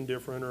something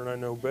different or I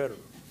know better.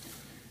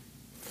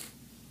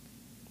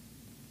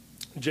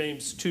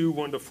 James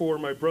 2:1-4,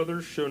 my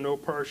brothers, show no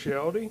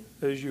partiality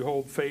as you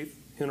hold faith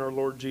in our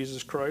Lord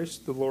Jesus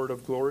Christ, the Lord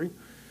of glory.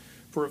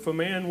 For if a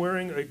man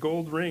wearing a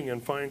gold ring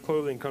and fine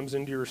clothing comes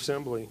into your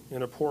assembly,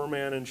 and a poor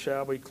man in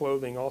shabby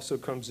clothing also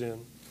comes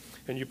in,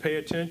 and you pay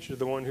attention to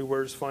the one who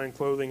wears fine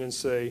clothing and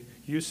say,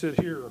 you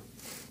sit here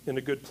in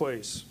a good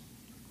place,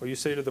 or you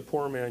say to the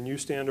poor man, you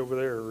stand over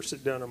there or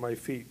sit down at my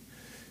feet,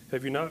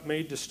 have you not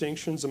made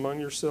distinctions among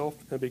yourself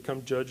and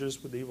become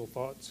judges with evil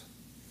thoughts?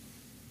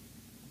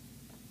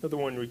 Another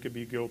one we could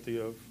be guilty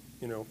of,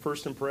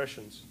 first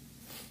impressions.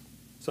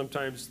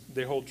 Sometimes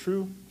they hold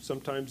true,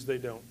 sometimes they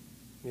don't.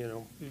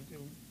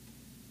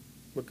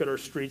 Look at our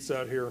streets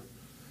out here.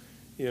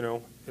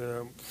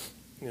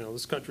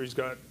 This country's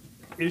got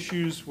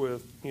issues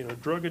with,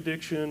 drug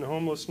addiction,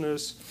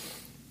 homelessness.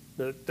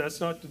 That's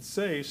not to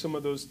say some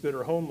of those that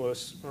are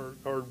homeless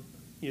are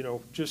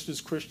just as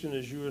Christian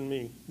as you and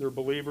me. They're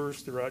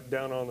believers. They're out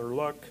down on their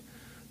luck.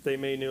 They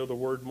may know the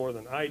Word more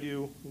than I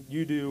do,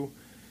 you do,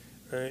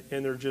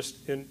 and they're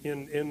just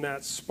in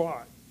that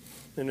spot.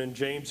 And in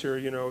James here,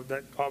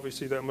 that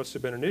obviously that must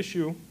have been an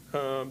issue.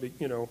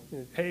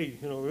 Hey,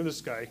 look at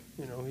this guy.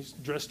 He's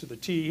dressed to the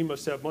T. He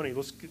must have money.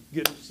 Let's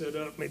get him set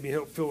up. Maybe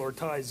help fill our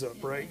ties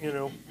up, right?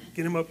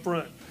 Get him up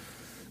front.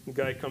 The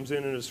guy comes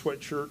in his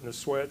sweatshirt and his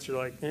sweats. You're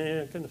like,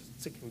 kind of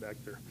stick him back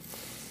there.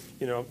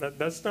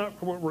 That's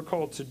not what we're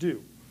called to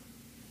do.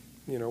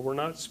 We're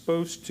not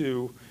supposed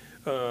to.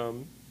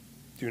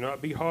 Do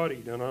not be haughty.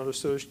 Do not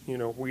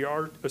associate. We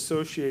are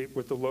associate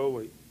with the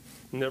lowly.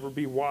 Never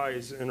be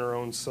wise in our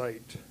own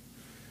sight.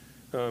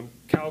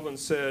 Calvin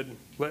said,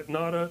 let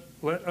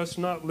us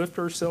not lift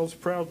ourselves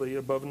proudly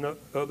above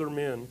other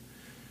men,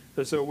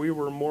 as though we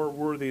were more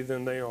worthy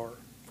than they are.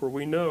 For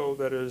we know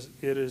that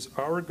it is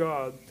our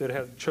God that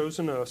hath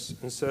chosen us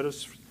and set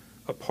us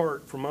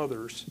apart from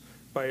others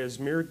by his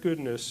mere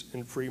goodness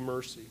and free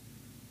mercy.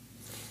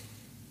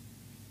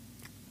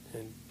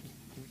 And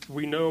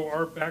we know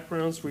our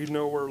backgrounds. We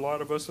know where a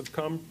lot of us have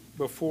come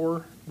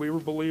before we were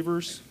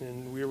believers,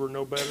 and we were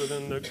no better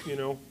than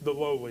the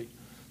lowly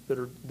that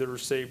are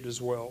saved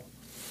as well.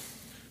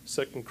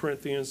 2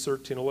 Corinthians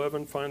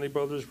 13:11. Finally,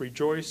 brothers,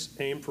 rejoice,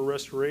 aim for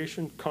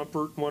restoration,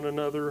 comfort one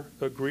another,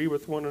 agree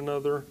with one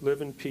another,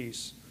 live in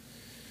peace.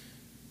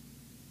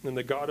 And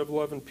the God of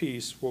love and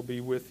peace will be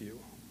with you.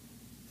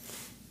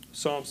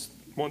 Psalms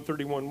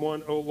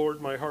 131:1. O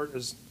Lord, my heart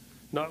is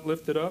not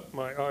lifted up,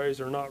 my eyes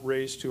are not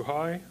raised too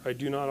high. I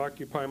do not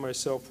occupy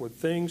myself with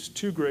things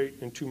too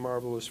great and too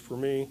marvelous for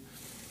me.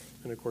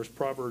 And of course,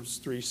 Proverbs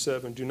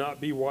 3:7. Do not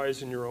be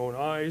wise in your own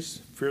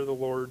eyes. Fear the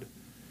Lord.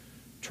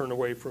 Turn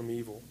away from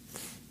evil.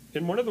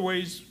 And one of the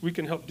ways we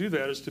can help do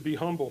that is to be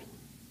humble,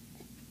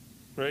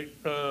 right?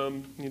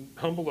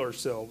 Humble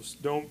ourselves.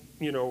 Don't,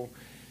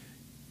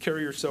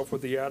 carry yourself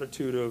with the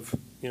attitude of,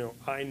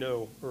 I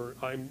know, or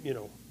I'm,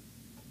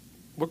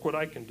 look what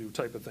I can do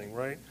type of thing,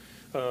 right?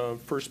 1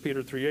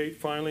 Peter 3:8,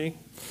 finally,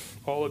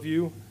 all of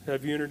you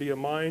have unity of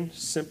mind,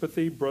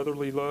 sympathy,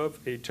 brotherly love,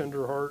 a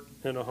tender heart,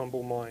 and a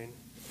humble mind.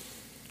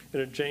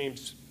 And in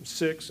James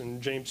 6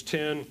 and James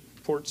 10,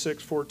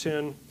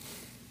 4:10,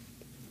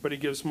 but he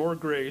gives more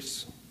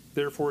grace.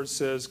 Therefore it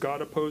says,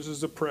 God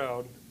opposes the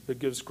proud, but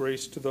gives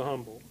grace to the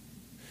humble.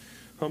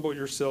 Humble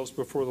yourselves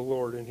before the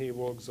Lord, and he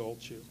will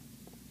exalt you.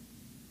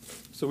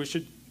 So we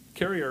should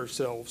carry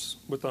ourselves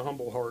with a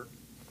humble heart.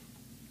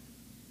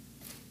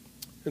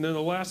 And then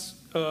the last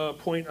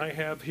point I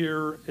have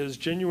here is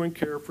genuine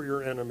care for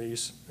your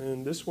enemies.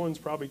 And this one's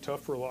probably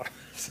tough for a lot of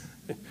us.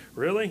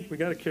 Really? We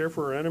got to care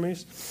for our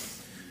enemies?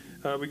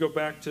 We go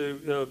back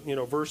to,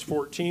 verse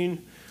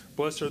 14.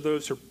 Bless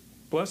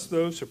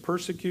those who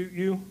persecute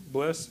you.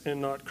 Bless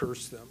and not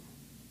curse them.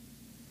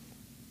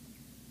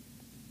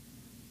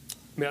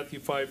 Matthew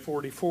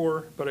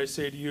 5:44. But I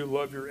say to you,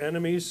 love your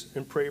enemies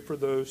and pray for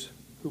those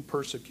who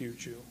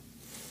persecute you.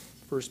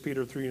 1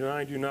 Peter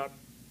 3:9. Do not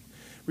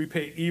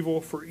repay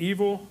evil for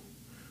evil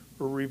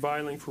or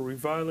reviling for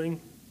reviling,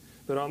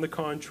 but on the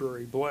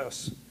contrary,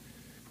 bless.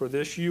 For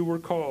this you were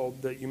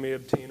called, that you may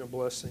obtain a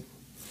blessing.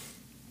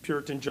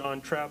 Puritan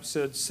John Trapp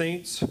said,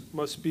 saints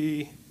must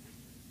be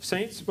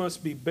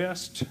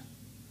best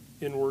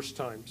in worst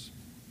times.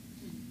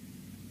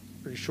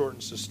 Pretty short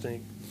and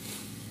succinct.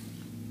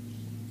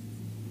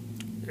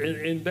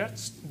 And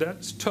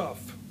that's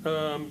tough.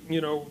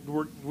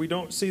 We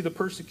don't see the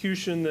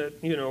persecution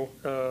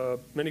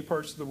that, many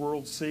parts of the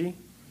world see.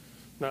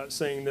 Not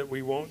saying that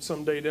we won't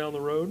someday down the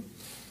road,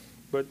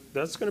 but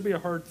that's going to be a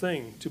hard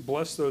thing, to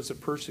bless those that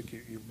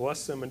persecute you.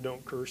 Bless them and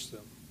don't curse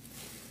them.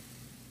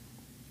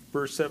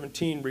 Verse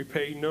 17,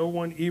 repay no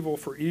one evil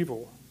for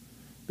evil,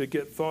 but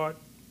give thought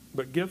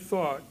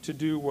to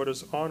do what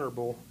is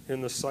honorable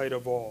in the sight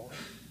of all.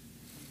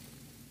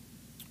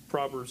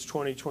 Proverbs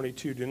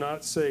 20:22, do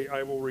not say,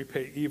 I will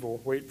repay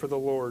evil. Wait for the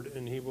Lord,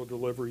 and he will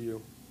deliver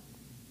you.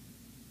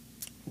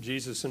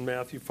 Jesus in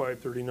Matthew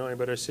 5:39,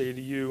 but I say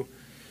to you,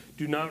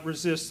 do not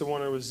resist the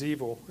one who is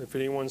evil. If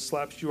anyone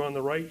slaps you on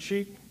the right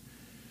cheek,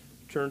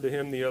 turn to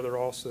him the other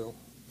also.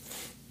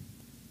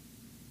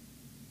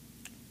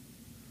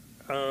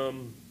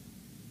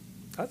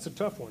 That's a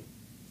tough one,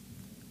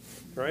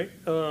 right?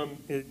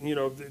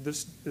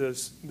 This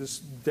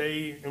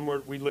day and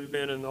what we live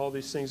in and all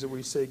these things that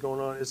we say going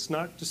on, it's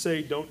not to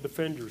say don't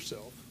defend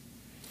yourself,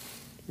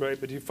 right?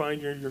 But you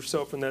find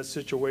yourself in that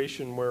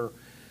situation where,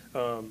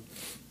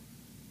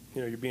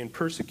 you're being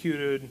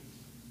persecuted.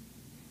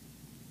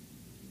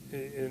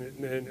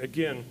 And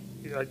again,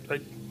 I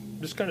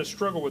just kind of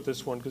struggle with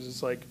this one because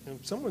it's like,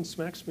 if someone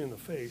smacks me in the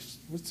face,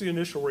 what's the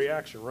initial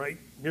reaction, right?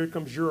 Here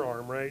comes your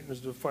arm, right? And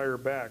it's to fire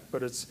back.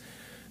 But it's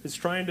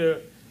trying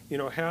to,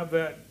 have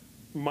that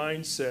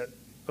mindset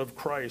of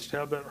Christ,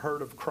 have that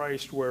heart of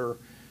Christ where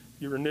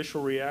your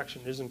initial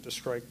reaction isn't to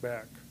strike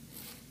back.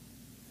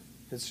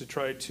 It's to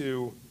try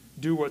to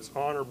do what's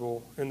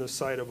honorable in the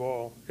sight of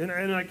all. And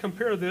I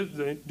compare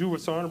the do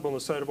what's honorable in the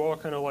sight of all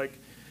kind of like,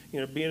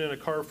 being in a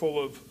car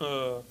full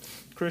of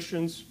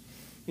Christians.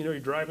 You're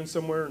driving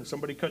somewhere and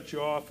somebody cuts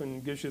you off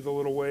and gives you the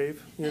little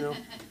wave,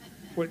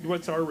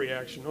 What's our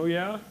reaction? Oh,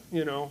 yeah?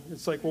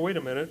 It's like, well, wait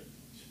a minute.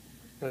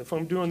 If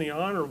I'm doing the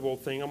honorable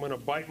thing, I'm going to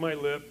bite my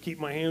lip, keep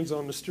my hands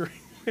on the steering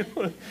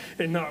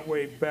and not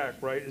wave back,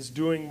 right? Is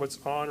doing what's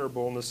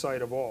honorable in the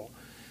sight of all.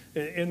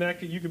 And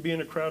that you could be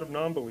in a crowd of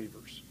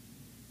non-believers,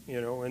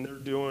 and they're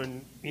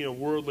doing,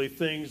 worldly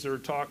things. They're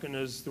talking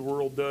as the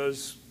world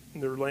does,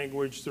 their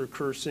language, they're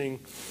cursing.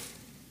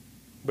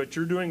 But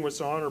you're doing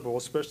what's honorable,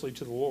 especially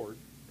to the Lord,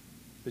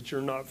 that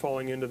you're not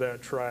falling into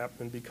that trap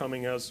and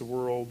becoming as the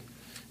world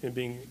and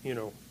being,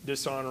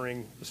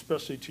 dishonoring,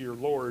 especially to your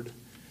Lord,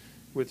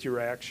 with your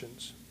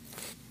actions.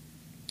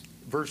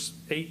 Verse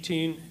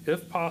 18,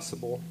 if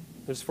possible,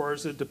 as far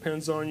as it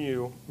depends on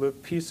you,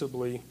 live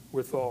peaceably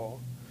with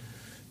all.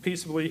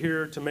 Peaceably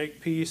here, to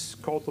make peace,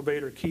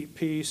 cultivate or keep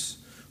peace,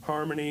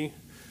 harmony,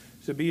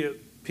 to be at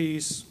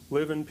peace,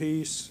 live in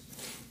peace.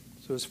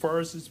 So as far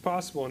as it's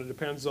possible, and it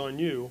depends on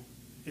you,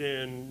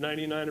 and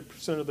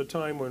 99% of the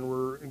time when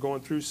we're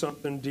going through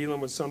something, dealing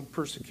with some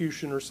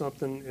persecution or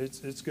something,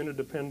 it's going to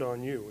depend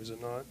on you, is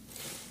it not?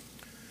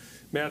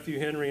 Matthew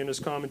Henry in his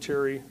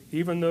commentary,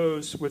 even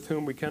those with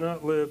whom we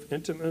cannot live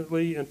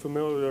intimately and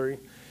familiarly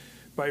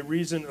by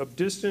reason of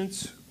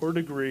distance or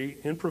degree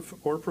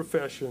or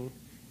profession,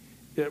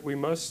 yet we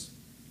must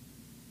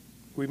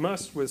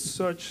with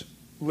such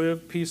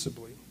live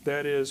peaceably.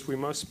 That is, we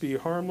must be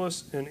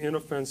harmless and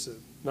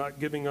inoffensive, not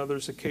giving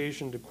others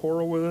occasion to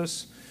quarrel with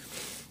us.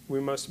 We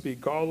must be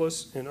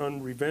guileless and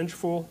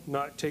unrevengeful,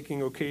 not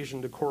taking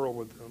occasion to quarrel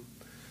with them.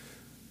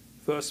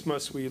 Thus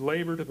must we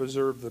labor to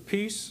preserve the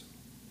peace,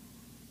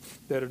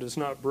 that it is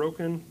not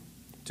broken,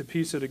 to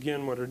piece it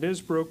again when it is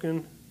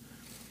broken.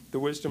 The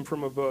wisdom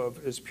from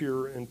above is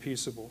pure and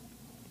peaceable.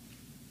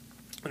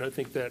 And I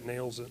think that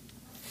nails it.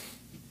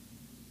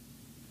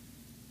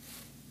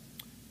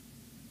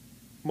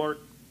 Mark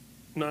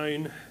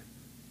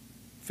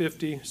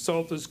 9:50,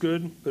 salt is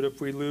good, but if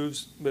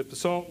the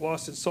salt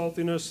lost its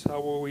saltiness,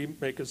 how will we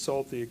make it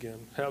salty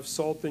again? Have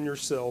salt in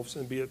yourselves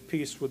and be at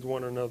peace with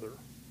one another.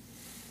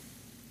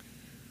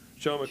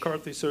 John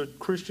McCarthy said,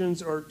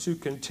 Christians are to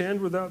contend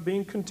without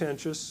being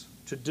contentious,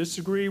 to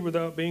disagree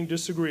without being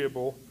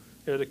disagreeable,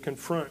 and to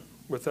confront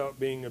without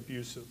being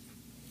abusive.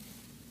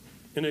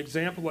 An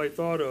example I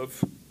thought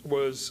of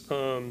was,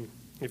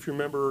 if you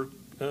remember,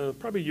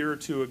 probably a year or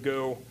two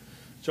ago,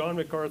 John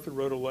MacArthur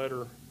wrote a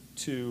letter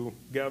to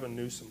Gavin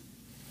Newsom.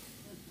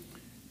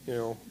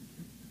 I'll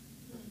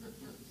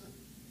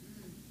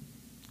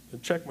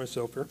check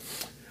myself here.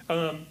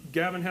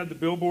 Gavin had the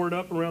billboard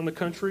up around the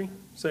country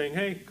saying,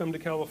 hey, come to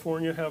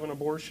California, have an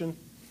abortion.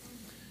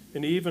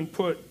 And he even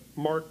put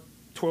Mark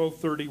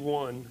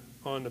 12:31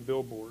 on the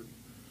billboard.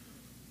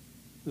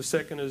 The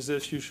second is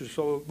this, you should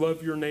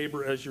love your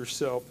neighbor as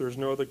yourself. There's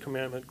no other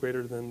commandment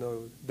greater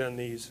than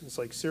these. It's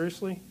like,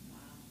 seriously?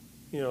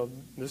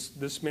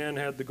 This man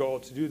had the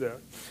gall to do that.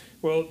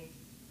 Well,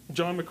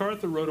 John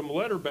MacArthur wrote him a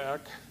letter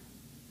back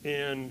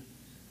and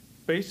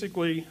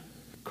basically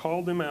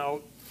called him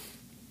out,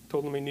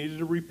 told him he needed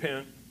to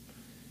repent,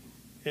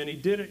 and he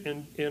did it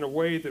in a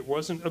way that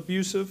wasn't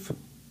abusive.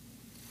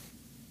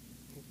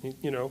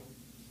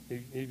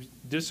 He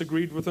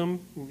disagreed with him.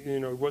 He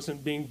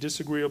wasn't being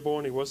disagreeable,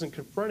 and he wasn't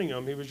confronting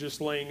him. He was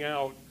just laying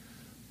out,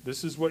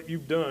 this is what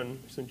you've done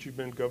since you've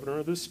been governor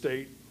of this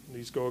state.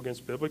 These go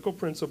against biblical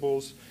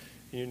principles,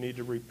 and you need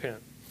to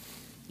repent.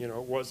 It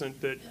wasn't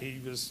that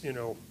he was,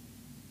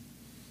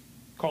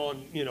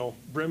 calling,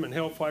 brim and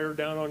hellfire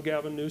down on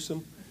Gavin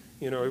Newsom.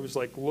 He was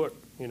like, look,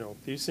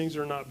 these things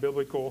are not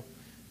biblical.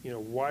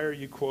 Why are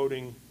you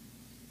quoting,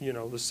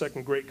 the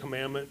second great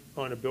commandment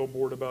on a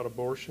billboard about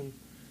abortion?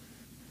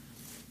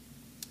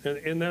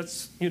 And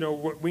that's,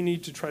 what we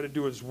need to try to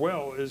do as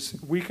well is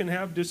we can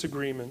have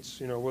disagreements,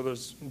 whether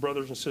it's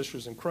brothers and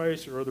sisters in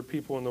Christ or other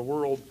people in the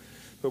world,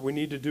 but we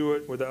need to do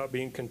it without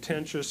being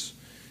contentious.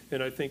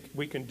 And I think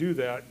we can do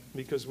that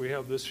because we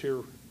have this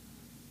here.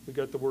 We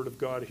got the Word of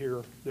God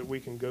here that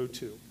we can go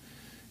to.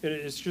 And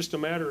it's just a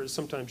matter of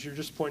sometimes you're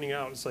just pointing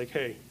out, it's like,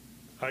 hey,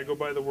 I go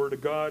by the Word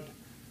of God.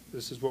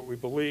 This is what we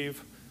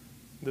believe.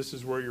 This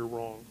is where you're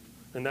wrong.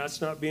 And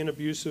that's not being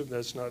abusive.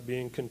 That's not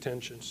being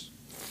contentious.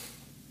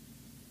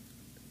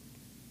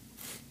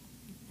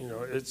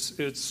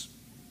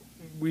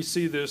 We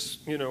see this,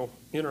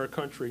 in our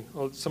country,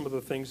 some of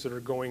the things that are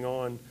going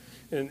on,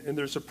 and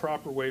there's a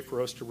proper way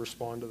for us to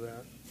respond to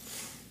that.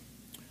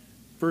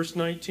 Verse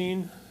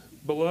 19,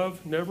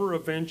 beloved, never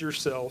avenge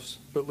yourselves,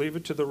 but leave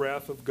it to the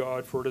wrath of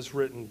God, for it is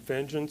written,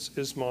 vengeance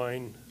is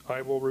mine,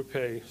 I will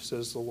repay,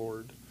 says the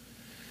Lord.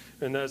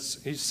 And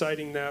he's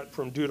citing that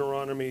from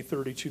Deuteronomy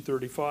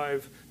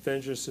 32:35,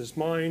 vengeance is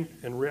mine,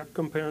 and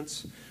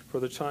recompense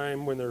for the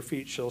time when their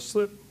feet shall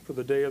slip, for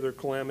the day of their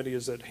calamity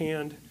is at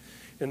hand,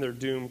 and their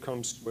doom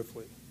comes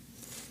swiftly.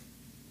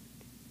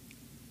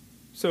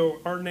 So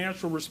our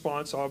natural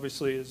response,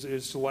 obviously,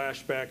 is to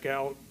lash back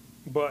out,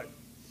 but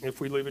if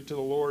we leave it to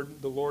the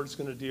Lord's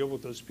going to deal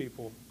with those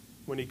people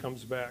when he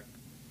comes back.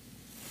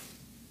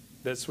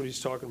 That's what he's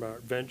talking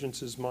about.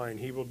 Vengeance is mine.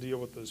 He will deal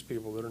with those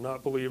people that are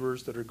not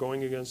believers, that are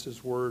going against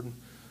his word,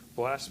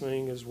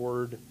 blaspheming his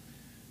word.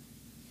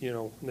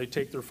 When they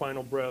take their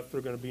final breath,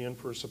 they're going to be in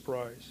for a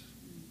surprise.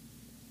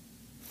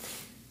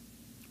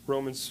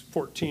 Romans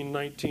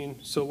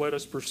 14:19, so let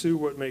us pursue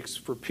what makes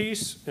for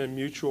peace and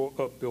mutual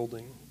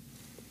upbuilding.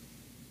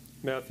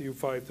 Matthew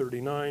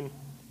 5:39,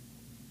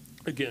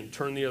 again,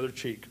 turn the other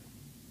cheek.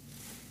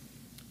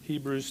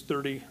 Hebrews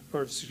 10,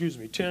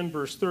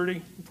 verse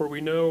 30, for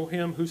we know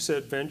him who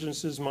said,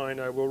 vengeance is mine,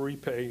 I will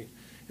repay.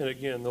 And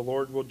again, the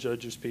Lord will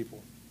judge his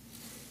people.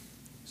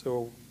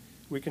 So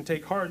we can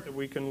take heart that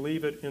we can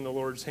leave it in the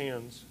Lord's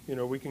hands. You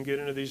know, we can get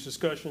into these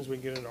discussions, we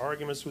can get into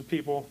arguments with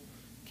people,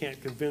 can't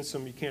convince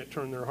them, you can't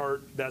turn their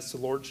heart. That's the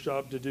Lord's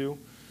job to do.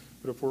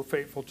 But if we're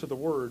faithful to the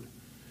word,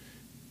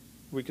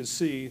 we can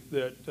see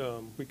that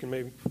we can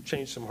maybe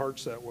change some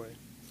hearts that way.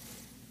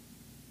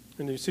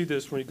 And you see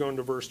this when you go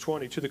into verse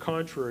 20. To the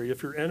contrary,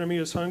 if your enemy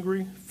is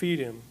hungry, feed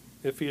him.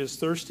 If he is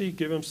thirsty,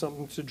 give him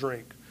something to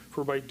drink.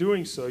 For by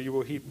doing so, you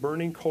will heap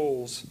burning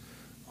coals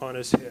on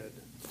his head.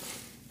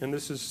 And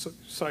this is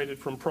cited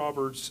from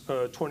Proverbs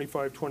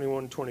 25,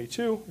 21,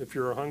 22. If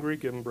you're hungry,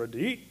 give him bread to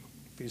eat.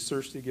 If he's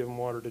thirsty, give him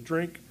water to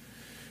drink.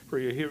 For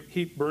you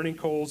heap burning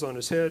coals on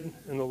his head,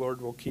 and the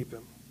Lord will keep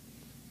him.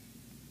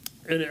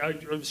 And I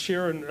was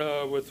sharing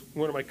with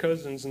one of my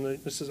cousins, and they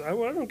says, I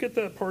don't get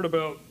that part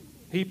about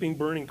heaping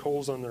burning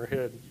coals on their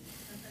head.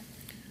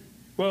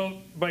 Well,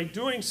 by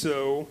doing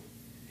so,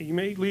 you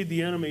may lead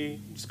the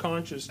enemy's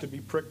conscience to be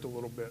pricked a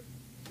little bit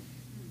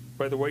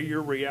by the way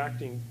you're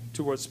reacting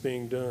to what's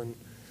being done,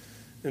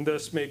 and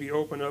thus maybe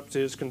open up to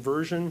his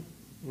conversion,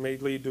 may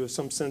lead to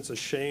some sense of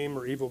shame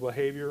or evil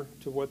behavior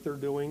to what they're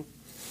doing.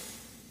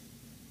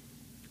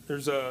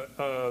 There's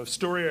a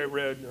story I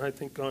read, I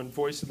think, on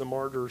Voice of the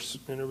Martyrs,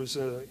 and it was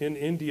in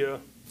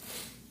India.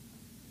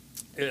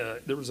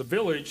 There was a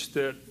village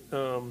that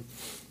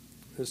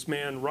this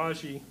man,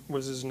 Raji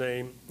was his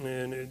name,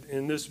 and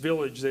in this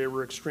village they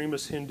were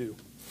extremist Hindu,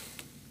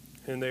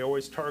 and they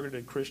always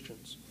targeted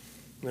Christians.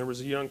 And there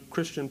was a young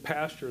Christian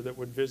pastor that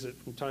would visit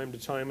from time to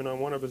time, and on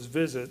one of his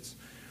visits,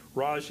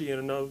 Raji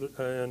and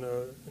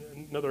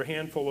another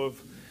handful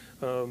of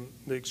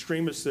the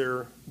extremists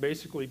there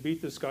basically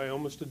beat this guy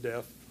almost to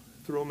death,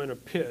 threw him in a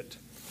pit.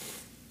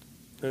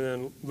 And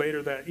then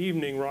later that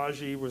evening,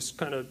 Raji was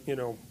kind of,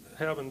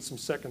 having some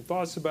second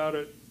thoughts about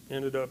it,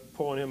 ended up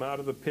pulling him out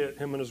of the pit,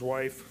 him and his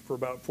wife, for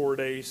about 4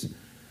 days,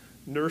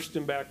 nursed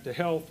him back to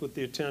health with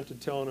the intent of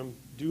telling him,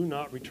 do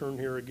not return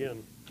here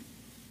again.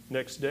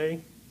 Next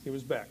day, he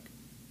was back.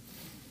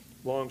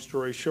 Long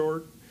story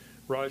short,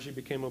 Raji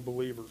became a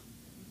believer.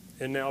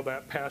 And now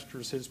that pastor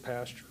is his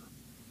pastor.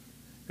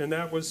 And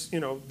that was,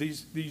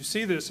 you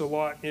see this a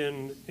lot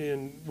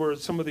in where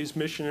some of these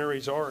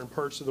missionaries are in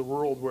parts of the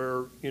world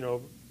where,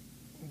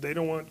 they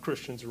don't want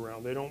Christians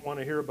around. They don't want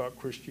to hear about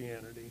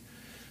Christianity.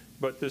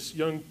 But this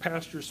young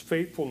pastor's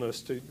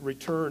faithfulness to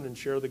return and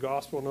share the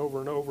gospel and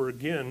over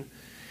again,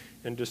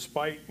 and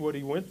despite what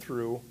he went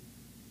through,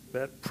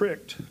 that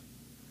pricked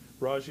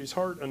Raji's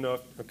heart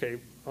enough. Okay,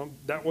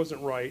 that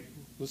wasn't right.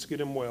 Let's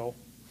get him well,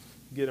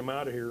 get him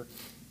out of here.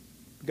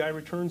 The guy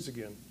returns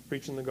again,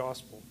 preaching the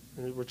gospel,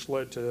 which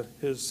led to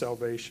his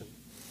salvation.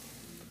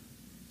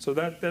 So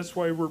that's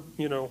why we're,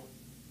 you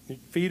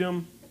feed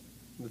them.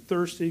 The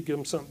thirsty, give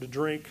them something to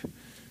drink.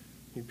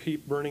 You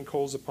heap burning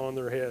coals upon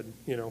their head.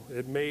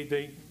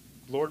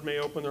 Lord may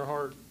open their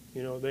heart.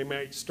 They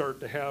might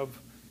start to have,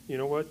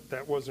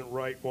 that wasn't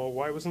right. Well,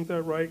 why wasn't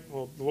that right?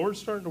 Well, the Lord's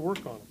starting to work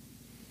on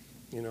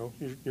them.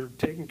 You're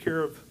taking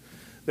care of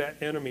that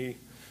enemy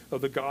of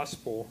the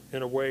gospel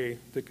in a way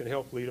that can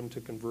help lead them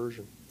to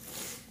conversion.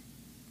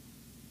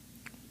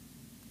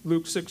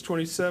 Luke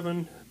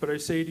 6:27, but I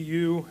say to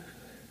you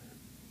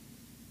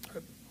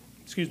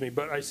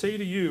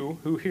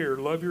who hear,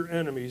 love your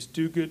enemies,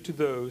 do good to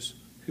those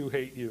who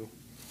hate you.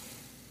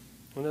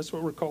 And that's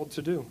what we're called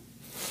to do.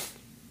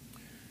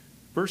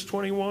 Verse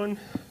 21,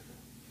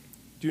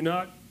 do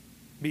not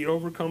be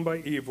overcome by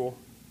evil,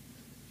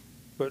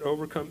 but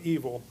overcome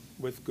evil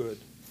with good.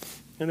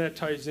 And that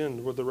ties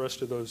in with the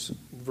rest of those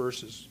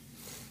verses.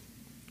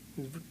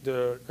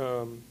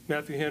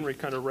 Matthew Henry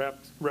kind of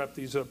wrapped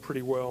these up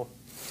pretty well.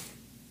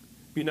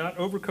 Be not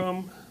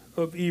overcome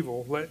of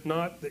evil. Let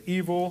not the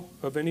evil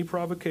of any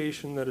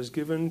provocation that is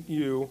given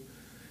you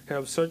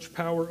have such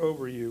power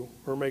over you,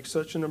 or make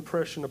such an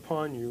impression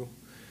upon you,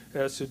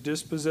 as to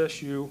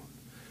dispossess you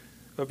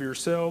of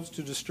yourselves,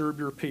 to disturb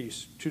your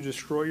peace, to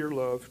destroy your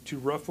love, to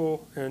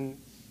ruffle and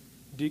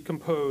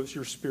decompose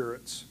your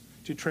spirits,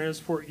 to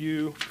transport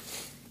you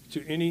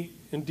to any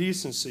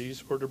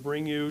indecencies, or to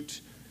bring you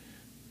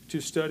to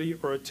study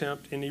or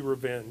attempt any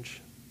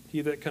revenge.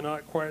 He that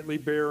cannot quietly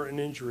bear an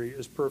injury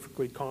is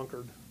perfectly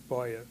conquered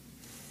by it.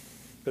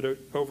 But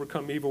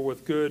overcome evil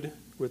with good,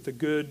 with the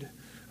good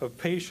of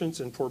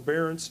patience and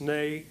forbearance,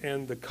 nay,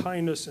 and the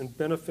kindness and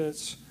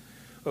benefits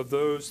of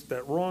those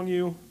that wrong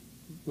you.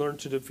 Learn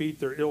to defeat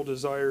their ill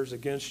desires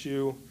against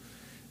you,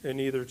 and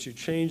either to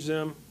change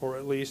them, or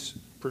at least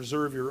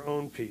preserve your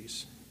own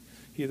peace.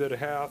 He that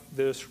hath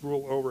this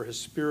rule over his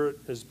spirit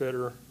is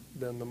better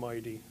than the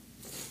mighty.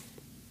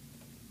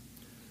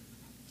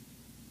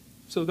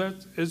 So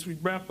that, as we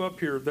wrap up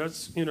here,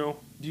 that's, do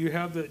you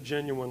have that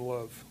genuine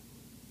love?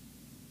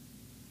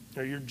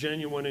 Are you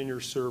genuine in your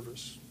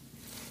service?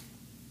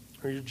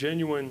 Are you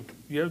genuine?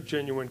 You have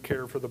genuine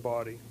care for the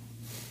body.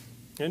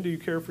 And do you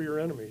care for your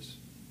enemies?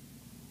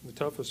 The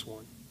toughest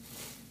one.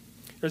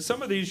 And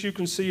some of these you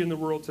can see in the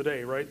world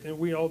today, right?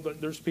 And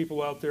there's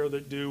people out there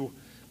that do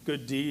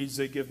good deeds.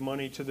 They give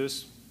money to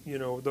this,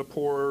 the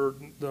poor,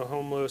 the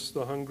homeless,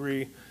 the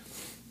hungry.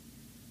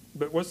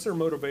 But what's their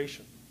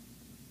motivation?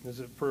 Is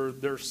it for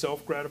their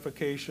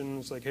self-gratification?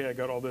 It's like, hey, I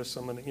got all this.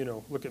 I'm going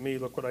to, look at me.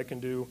 Look what I can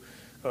do.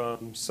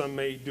 Some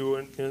may do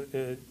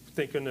it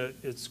thinking that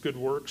it's good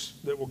works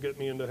that will get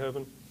me into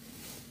heaven.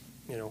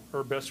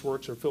 Our best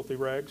works are filthy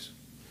rags.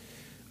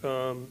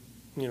 We're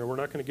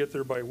not going to get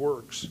there by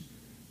works.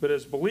 But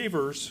as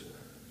believers,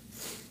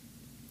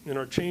 in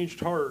our changed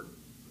heart,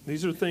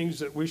 these are things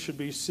that we should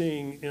be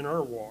seeing in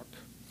our walk.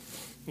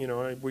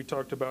 We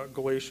talked about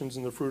Galatians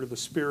and the fruit of the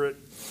Spirit,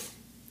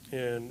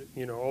 and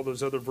all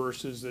those other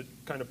verses that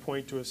kind of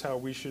point to us how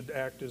we should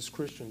act as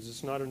Christians.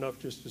 It's not enough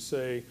just to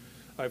say,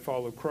 I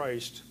follow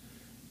Christ,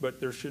 but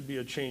there should be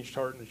a changed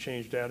heart and a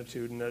changed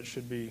attitude, and that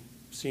should be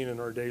seen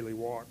in our daily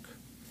walk.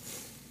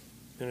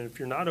 And if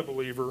you're not a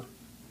believer,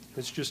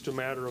 it's just a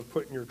matter of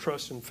putting your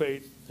trust and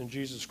faith in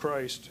Jesus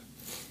Christ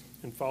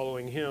and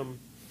following him,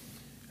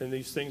 and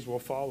these things will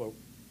follow.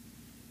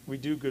 We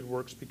do good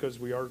works because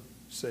we are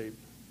saved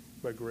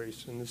by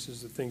grace, and this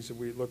is the things that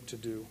we look to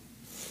do.